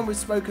that's everyone we've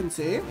spoken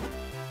to.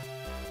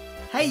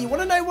 Hey, you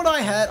want to know what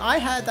I heard? I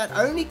heard that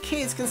only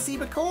kids can see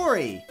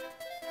Picori.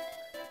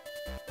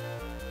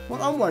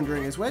 What I'm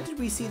wondering is, where did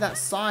we see that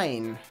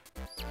sign?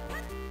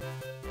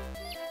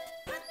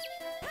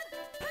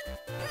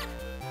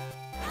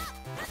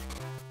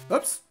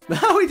 Oops!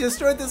 We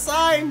destroyed the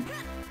sign!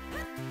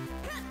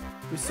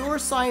 We saw a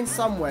sign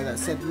somewhere that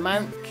said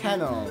Mount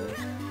Kennel.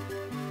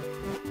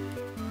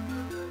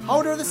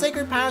 Holder of the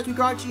sacred powers, we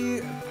grant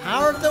you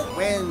power of the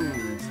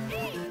wind.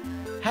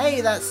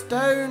 Hey, that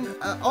stone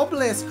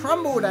obelisk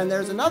crumbled and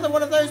there's another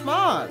one of those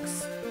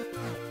marks.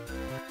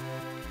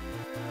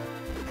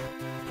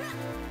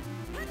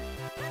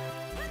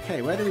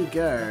 Okay, where do we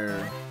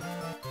go?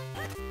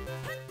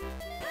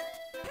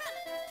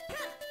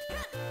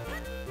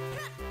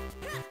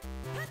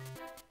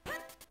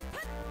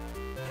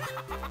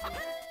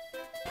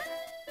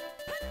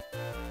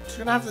 Just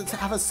gonna have to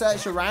have a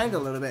search around a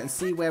little bit and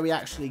see where we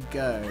actually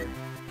go.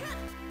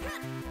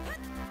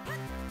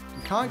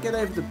 We can't get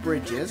over the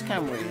bridges,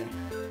 can we?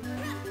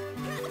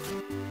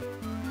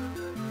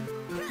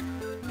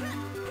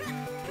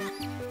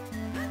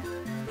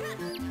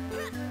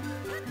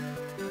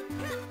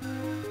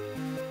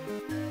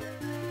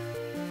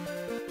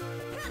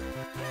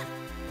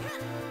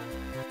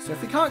 So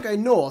if we can't go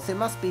north, it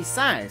must be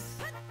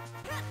south.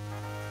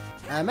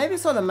 Maybe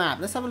it's on a map.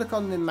 Let's have a look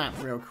on the map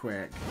real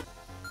quick.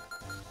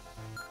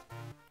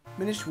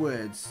 Minish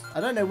Woods.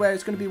 I don't know where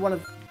it's going to be. One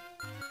of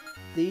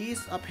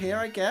these up here,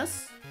 I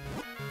guess.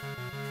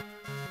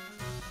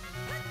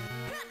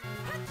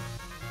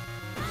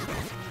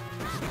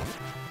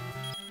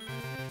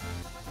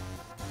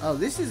 Oh,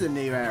 this is a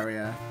new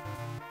area.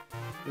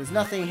 There's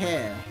nothing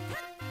here.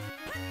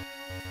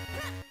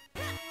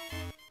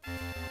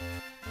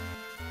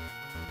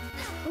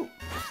 Oh.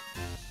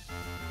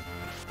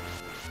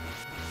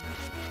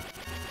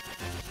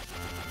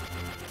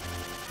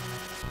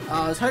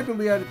 I was hoping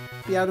we would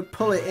be able to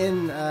pull it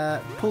in,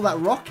 pull that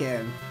rock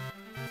in.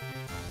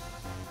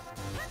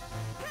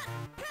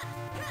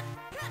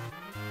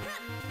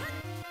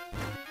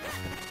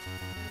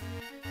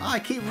 Oh, I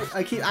keep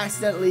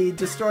accidentally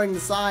destroying the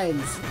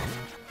signs.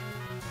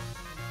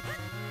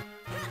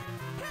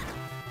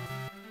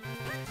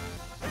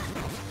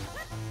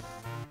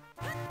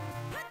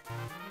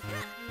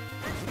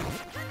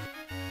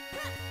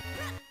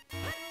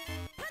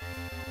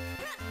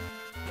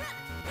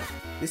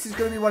 This is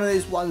going to be one of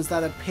those ones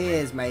that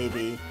appears,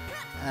 maybe,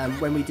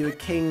 when we do a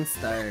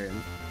Kingstone.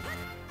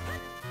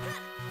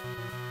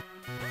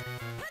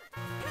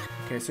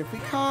 Okay, so if we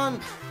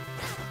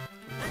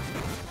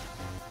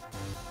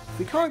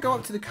can't go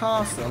up to the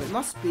castle, it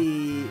must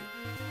be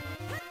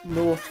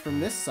north from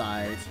this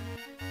side.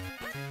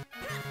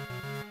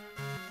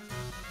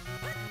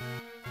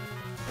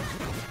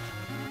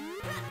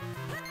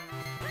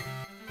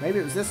 Maybe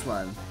it was this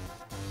one.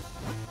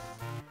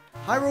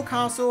 Hyrule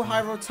Castle,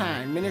 Hyrule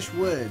Town, Minish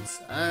Woods.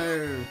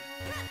 Oh.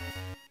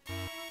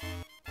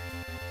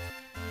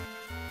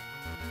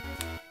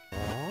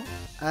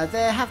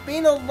 There have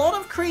been a lot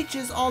of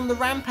creatures on the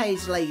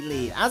rampage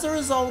lately. As a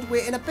result,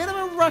 we're in a bit of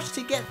a rush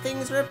to get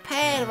things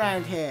repaired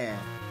around here.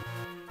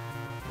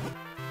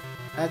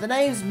 The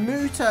name's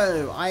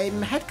Muto.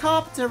 I'm head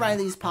carpenter around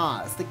these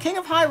parts. The King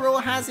of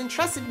Hyrule has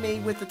entrusted me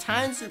with the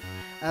town's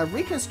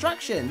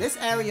reconstruction. This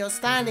area you're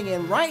standing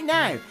in right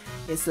now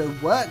is the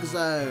work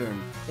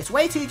zone. It's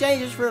way too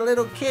dangerous for a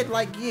little kid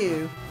like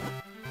you.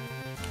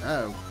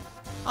 Oh.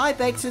 I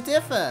beg to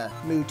differ,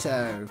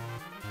 Muto.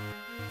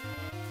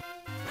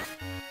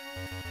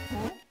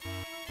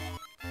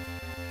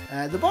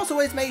 The boss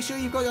always makes sure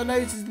you've got your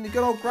noses in the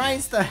good old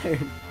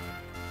grindstone.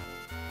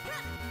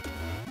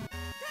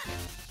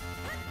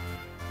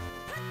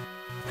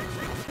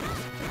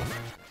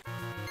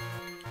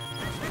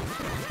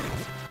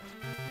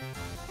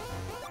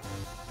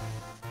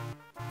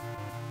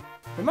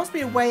 There must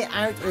be a way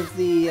out of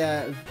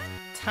the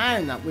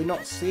town that we're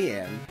not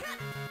seeing.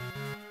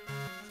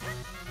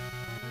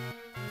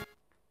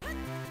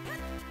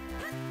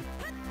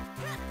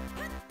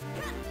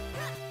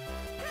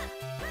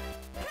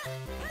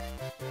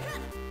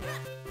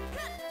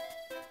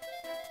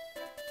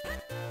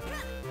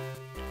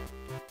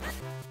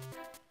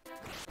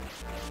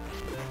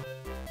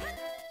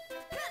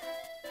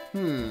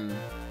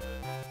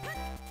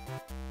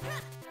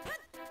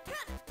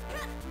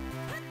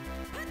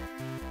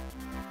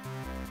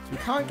 We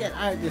can't get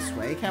out this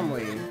way, can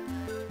we?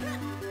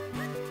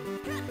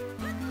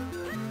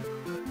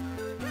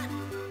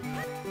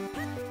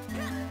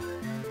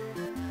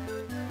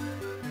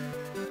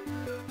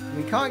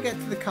 We can't get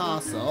to the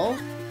castle.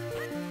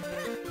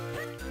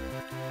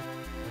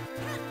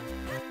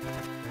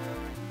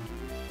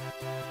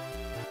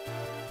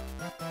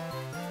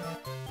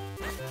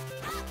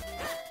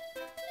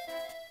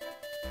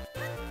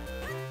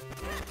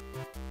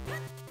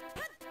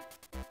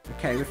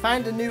 Okay, we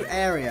found a new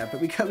area,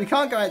 but we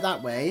can't go out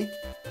that way.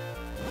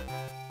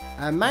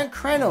 Mount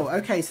Krenel.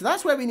 Okay, so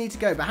that's where we need to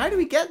go, but how do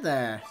we get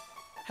there?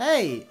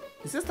 Hey,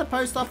 is this the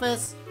post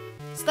office?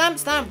 Stamp,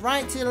 stamp,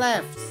 right to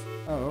left.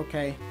 Oh,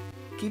 okay.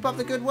 Keep up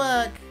the good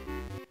work.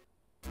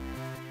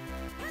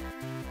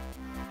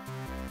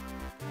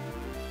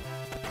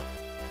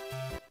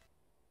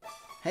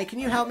 Hey, can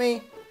you help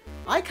me?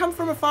 I come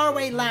from a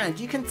faraway land.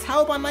 You can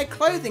tell by my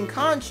clothing,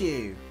 can't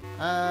you?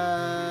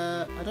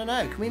 I don't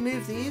know. Can we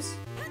move these?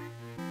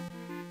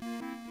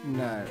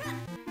 No.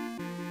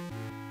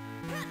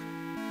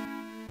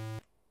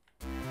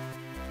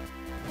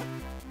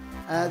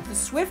 The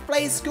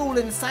Swiftblade School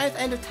in the south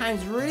end of town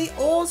is really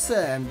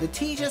awesome. The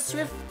teacher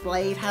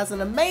Swiftblade has an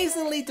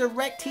amazingly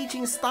direct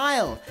teaching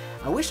style.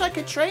 I wish I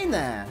could train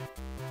there.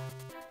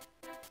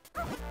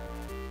 Are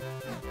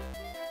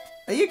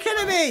you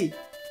kidding me?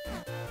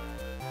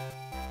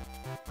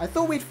 I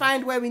thought we'd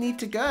found where we need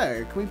to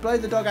go. Can we blow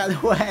the dog out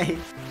of the way?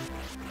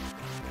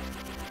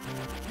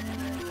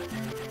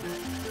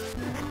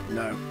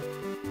 No.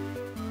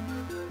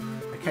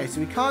 Okay, so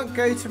we can't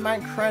go to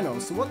Mount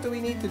Krenel, so what do we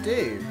need to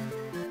do?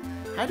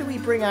 How do we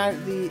bring out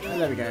the... Oh,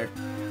 there we go.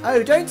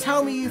 Oh, don't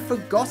tell me you've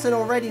forgotten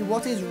already.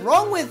 What is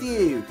wrong with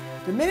you?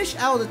 The Minish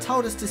Elder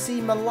told us to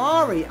see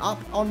Mori up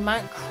on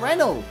Mount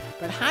Krenel,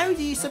 but how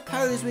do you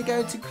suppose we're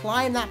going to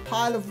climb that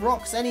pile of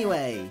rocks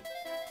anyway?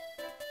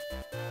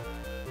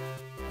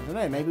 I don't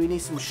know, maybe we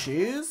need some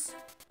shoes?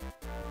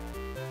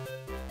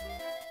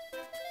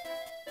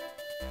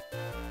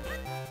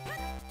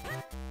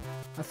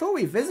 I thought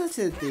we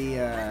visited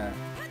the,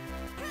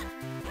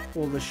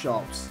 all the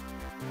shops.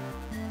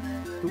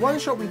 The one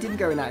shop we didn't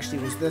go in actually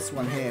was this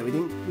one here.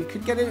 We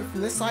could get in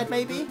from this side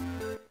maybe?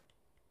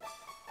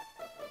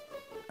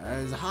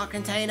 There's a heart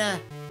container.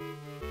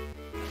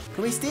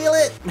 Can we steal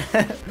it?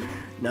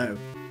 No.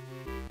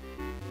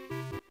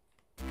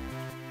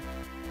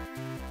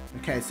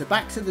 Okay, so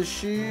back to the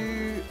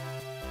shoe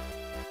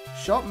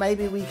shop.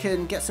 Maybe we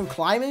can get some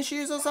climbing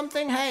shoes or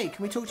something. Hey,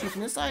 can we talk to you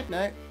from this side?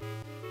 No.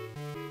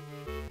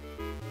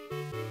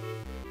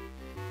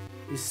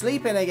 You're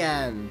sleeping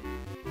again.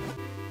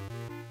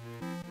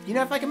 You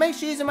know, if I can make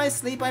shoes in my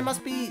sleep, I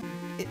must be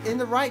in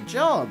the right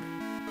job.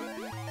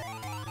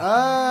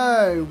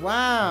 Oh,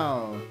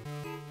 wow.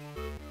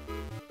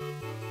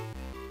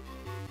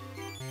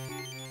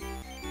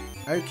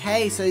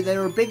 Okay, so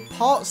there are big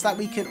pots that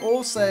we can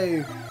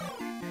also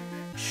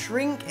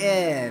shrink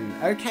in.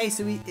 Okay,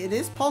 so it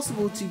is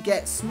possible to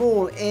get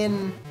small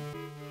in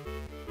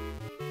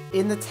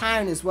the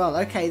town as well.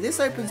 Okay, this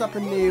opens up a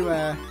new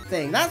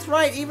thing. That's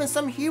right, even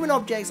some human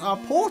objects are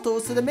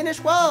portals to the Minish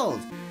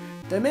world.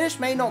 The Minish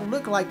may not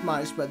look like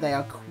much, but they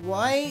are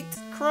quite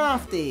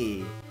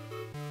crafty.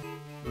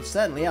 They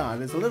certainly are.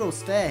 There's a little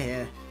stair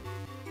here.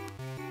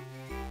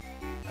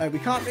 Oh, we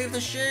can't move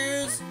the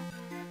shoes.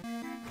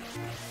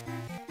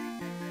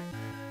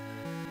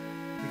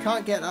 We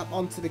can't get up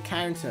onto the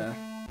counter.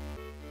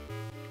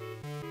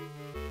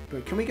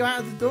 But can we go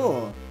out of the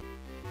door?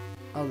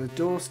 Oh, the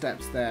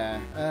doorstep's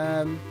there.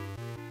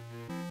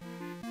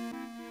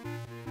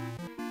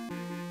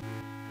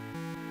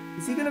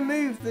 Is he going to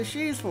move the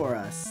shoes for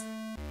us?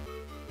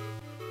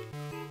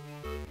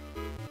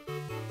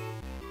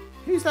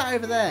 Who's that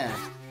over there?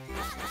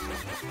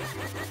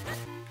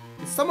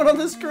 There's someone on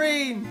the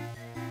screen!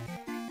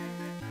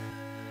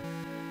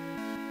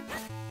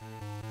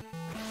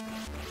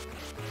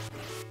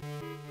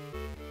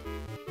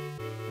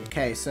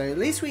 Okay, so at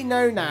least we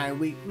know now.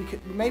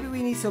 Maybe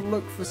we need to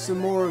look for some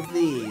more of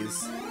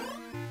these.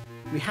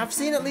 We have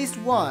seen at least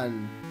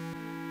one,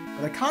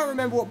 but I can't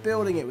remember what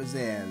building it was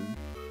in.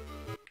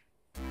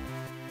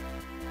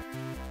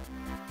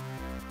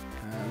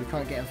 We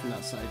can't get him from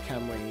that side,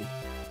 can we?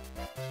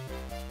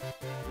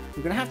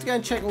 We're gonna have to go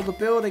and check all the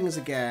buildings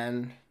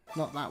again.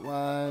 Not that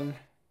one.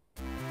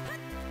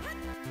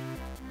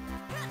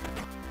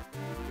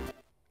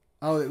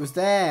 Oh, it was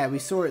there. We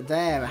saw it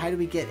there. But how do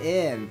we get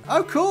in?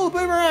 Oh, cool!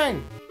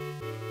 Boomerang!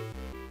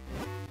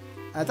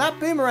 That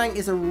boomerang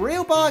is a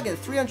real bargain.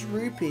 300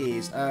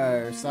 rupees.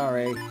 Oh,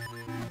 sorry.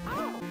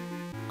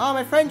 Oh,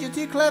 my friend, you're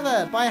too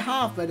clever. Buy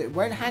half, but it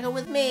won't haggle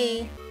with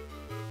me.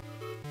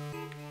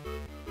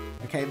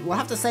 Okay, we'll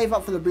have to save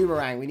up for the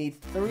boomerang. We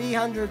need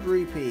 300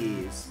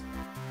 rupees.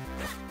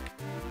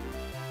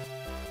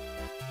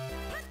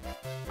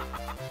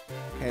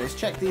 Okay, let's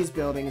check these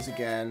buildings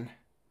again.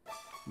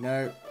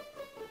 Nope.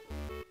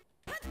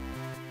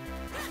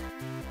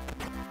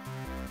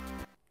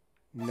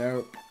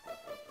 Nope.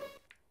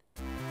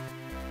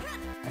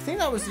 I think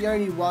that was the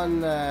only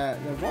one there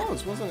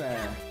was, wasn't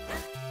there?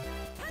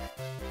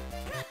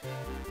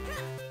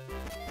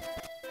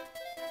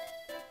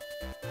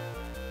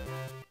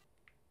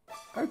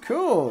 Oh,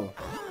 cool.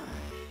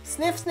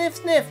 Sniff, sniff,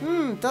 sniff.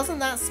 Doesn't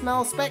that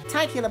smell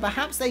spectacular?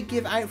 Perhaps they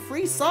give out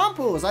free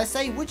samples. I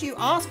say, would you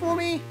ask for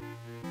me?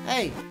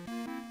 Hey.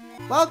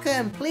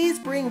 Welcome. Please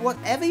bring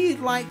whatever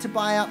you'd like to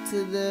buy up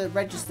to the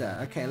register.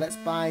 Okay, let's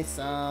buy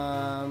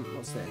some...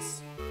 What's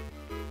this?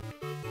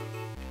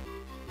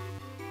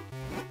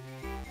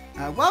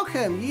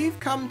 Welcome. You've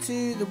come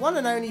to the one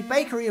and only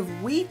bakery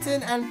of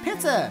Wheaton and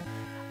Pitta.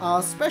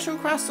 Our special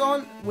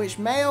croissant, which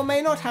may or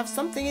may not have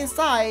something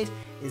inside,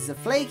 is a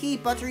flaky,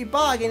 buttery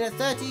bargain at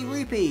 30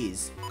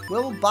 rupees.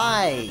 We'll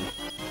buy.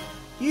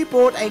 You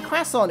bought a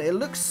croissant. It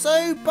looks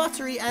so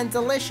buttery and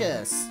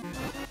delicious.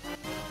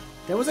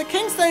 There was a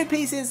kingstone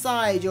piece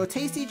inside. Your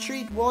tasty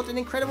treat. What an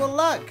incredible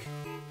luck.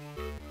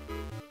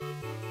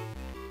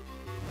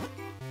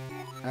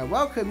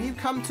 Welcome. You've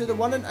come to the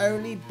one and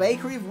only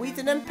bakery of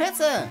Wheaton and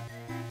Pitta.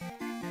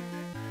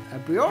 A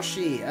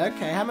brioche.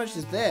 Okay, how much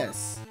is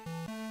this?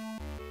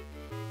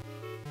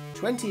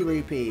 20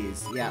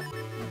 rupees. Yeah.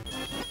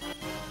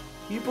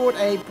 You bought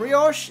a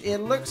brioche. It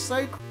looks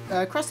so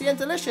crusty and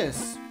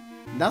delicious.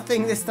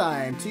 Nothing this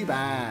time. Too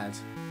bad.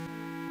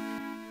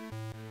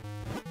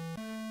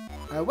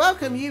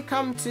 Welcome. You've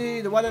come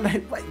to the one and only...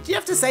 Wait, do you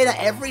have to say that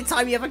every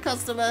time you have a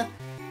customer?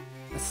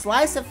 A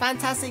slice of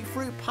fantastic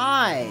fruit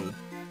pie.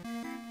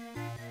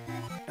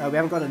 Oh, we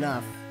haven't got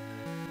enough.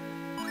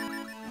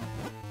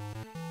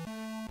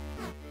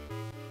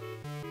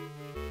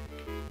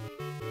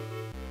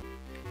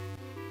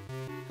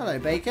 Hello,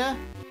 baker.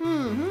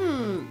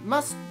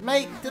 Must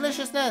make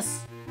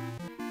deliciousness.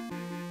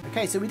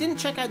 Okay, so we didn't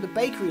check out the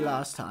bakery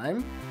last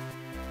time.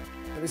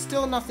 But there's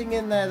still nothing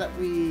in there that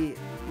we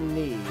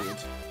need.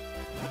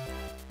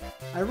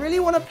 I really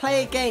want to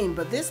play a game,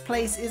 but this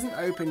place isn't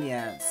open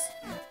yet.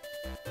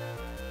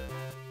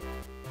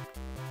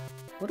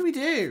 What do we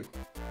do?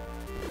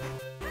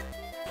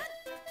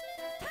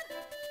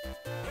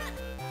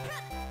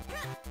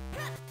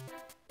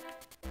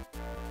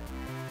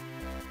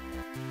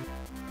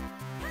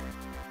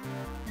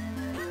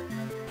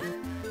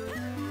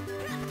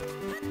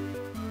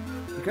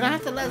 You're gonna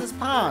have to let us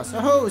pass.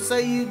 Oh, so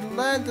you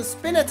learned the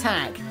spin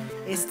attack.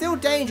 It's still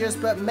dangerous,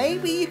 but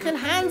maybe you can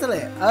handle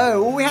it.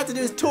 Oh, all we have to do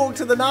is talk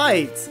to the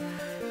knight.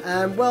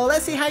 Well,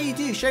 let's see how you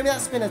do. Show me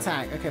that spin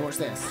attack. Okay, watch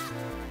this.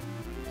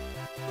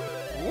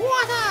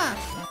 Water!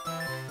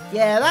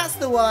 Yeah, that's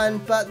the one,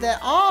 but there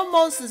are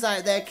monsters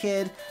out there,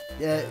 kid.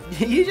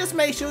 You just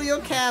make sure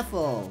you're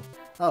careful.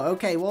 Oh,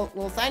 okay,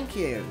 well, thank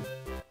you.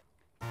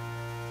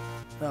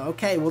 Oh,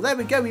 okay, well, there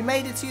we go. We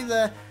made it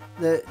to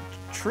the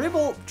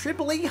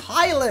Trilby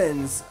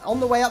Highlands on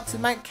the way up to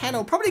Mount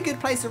Kennel. Probably a good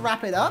place to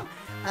wrap it up.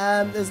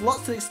 There's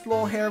lots to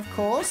explore here, of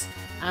course,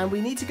 and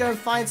we need to go and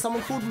find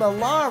someone called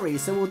Mori,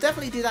 so we'll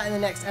definitely do that in the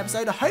next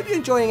episode. I hope you're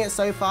enjoying it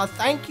so far.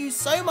 Thank you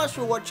so much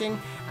for watching,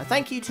 and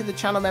thank you to the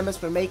channel members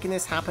for making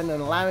this happen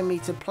and allowing me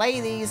to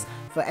play these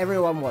for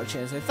everyone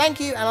watching. So thank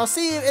you, and I'll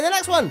see you in the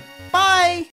next one. Bye!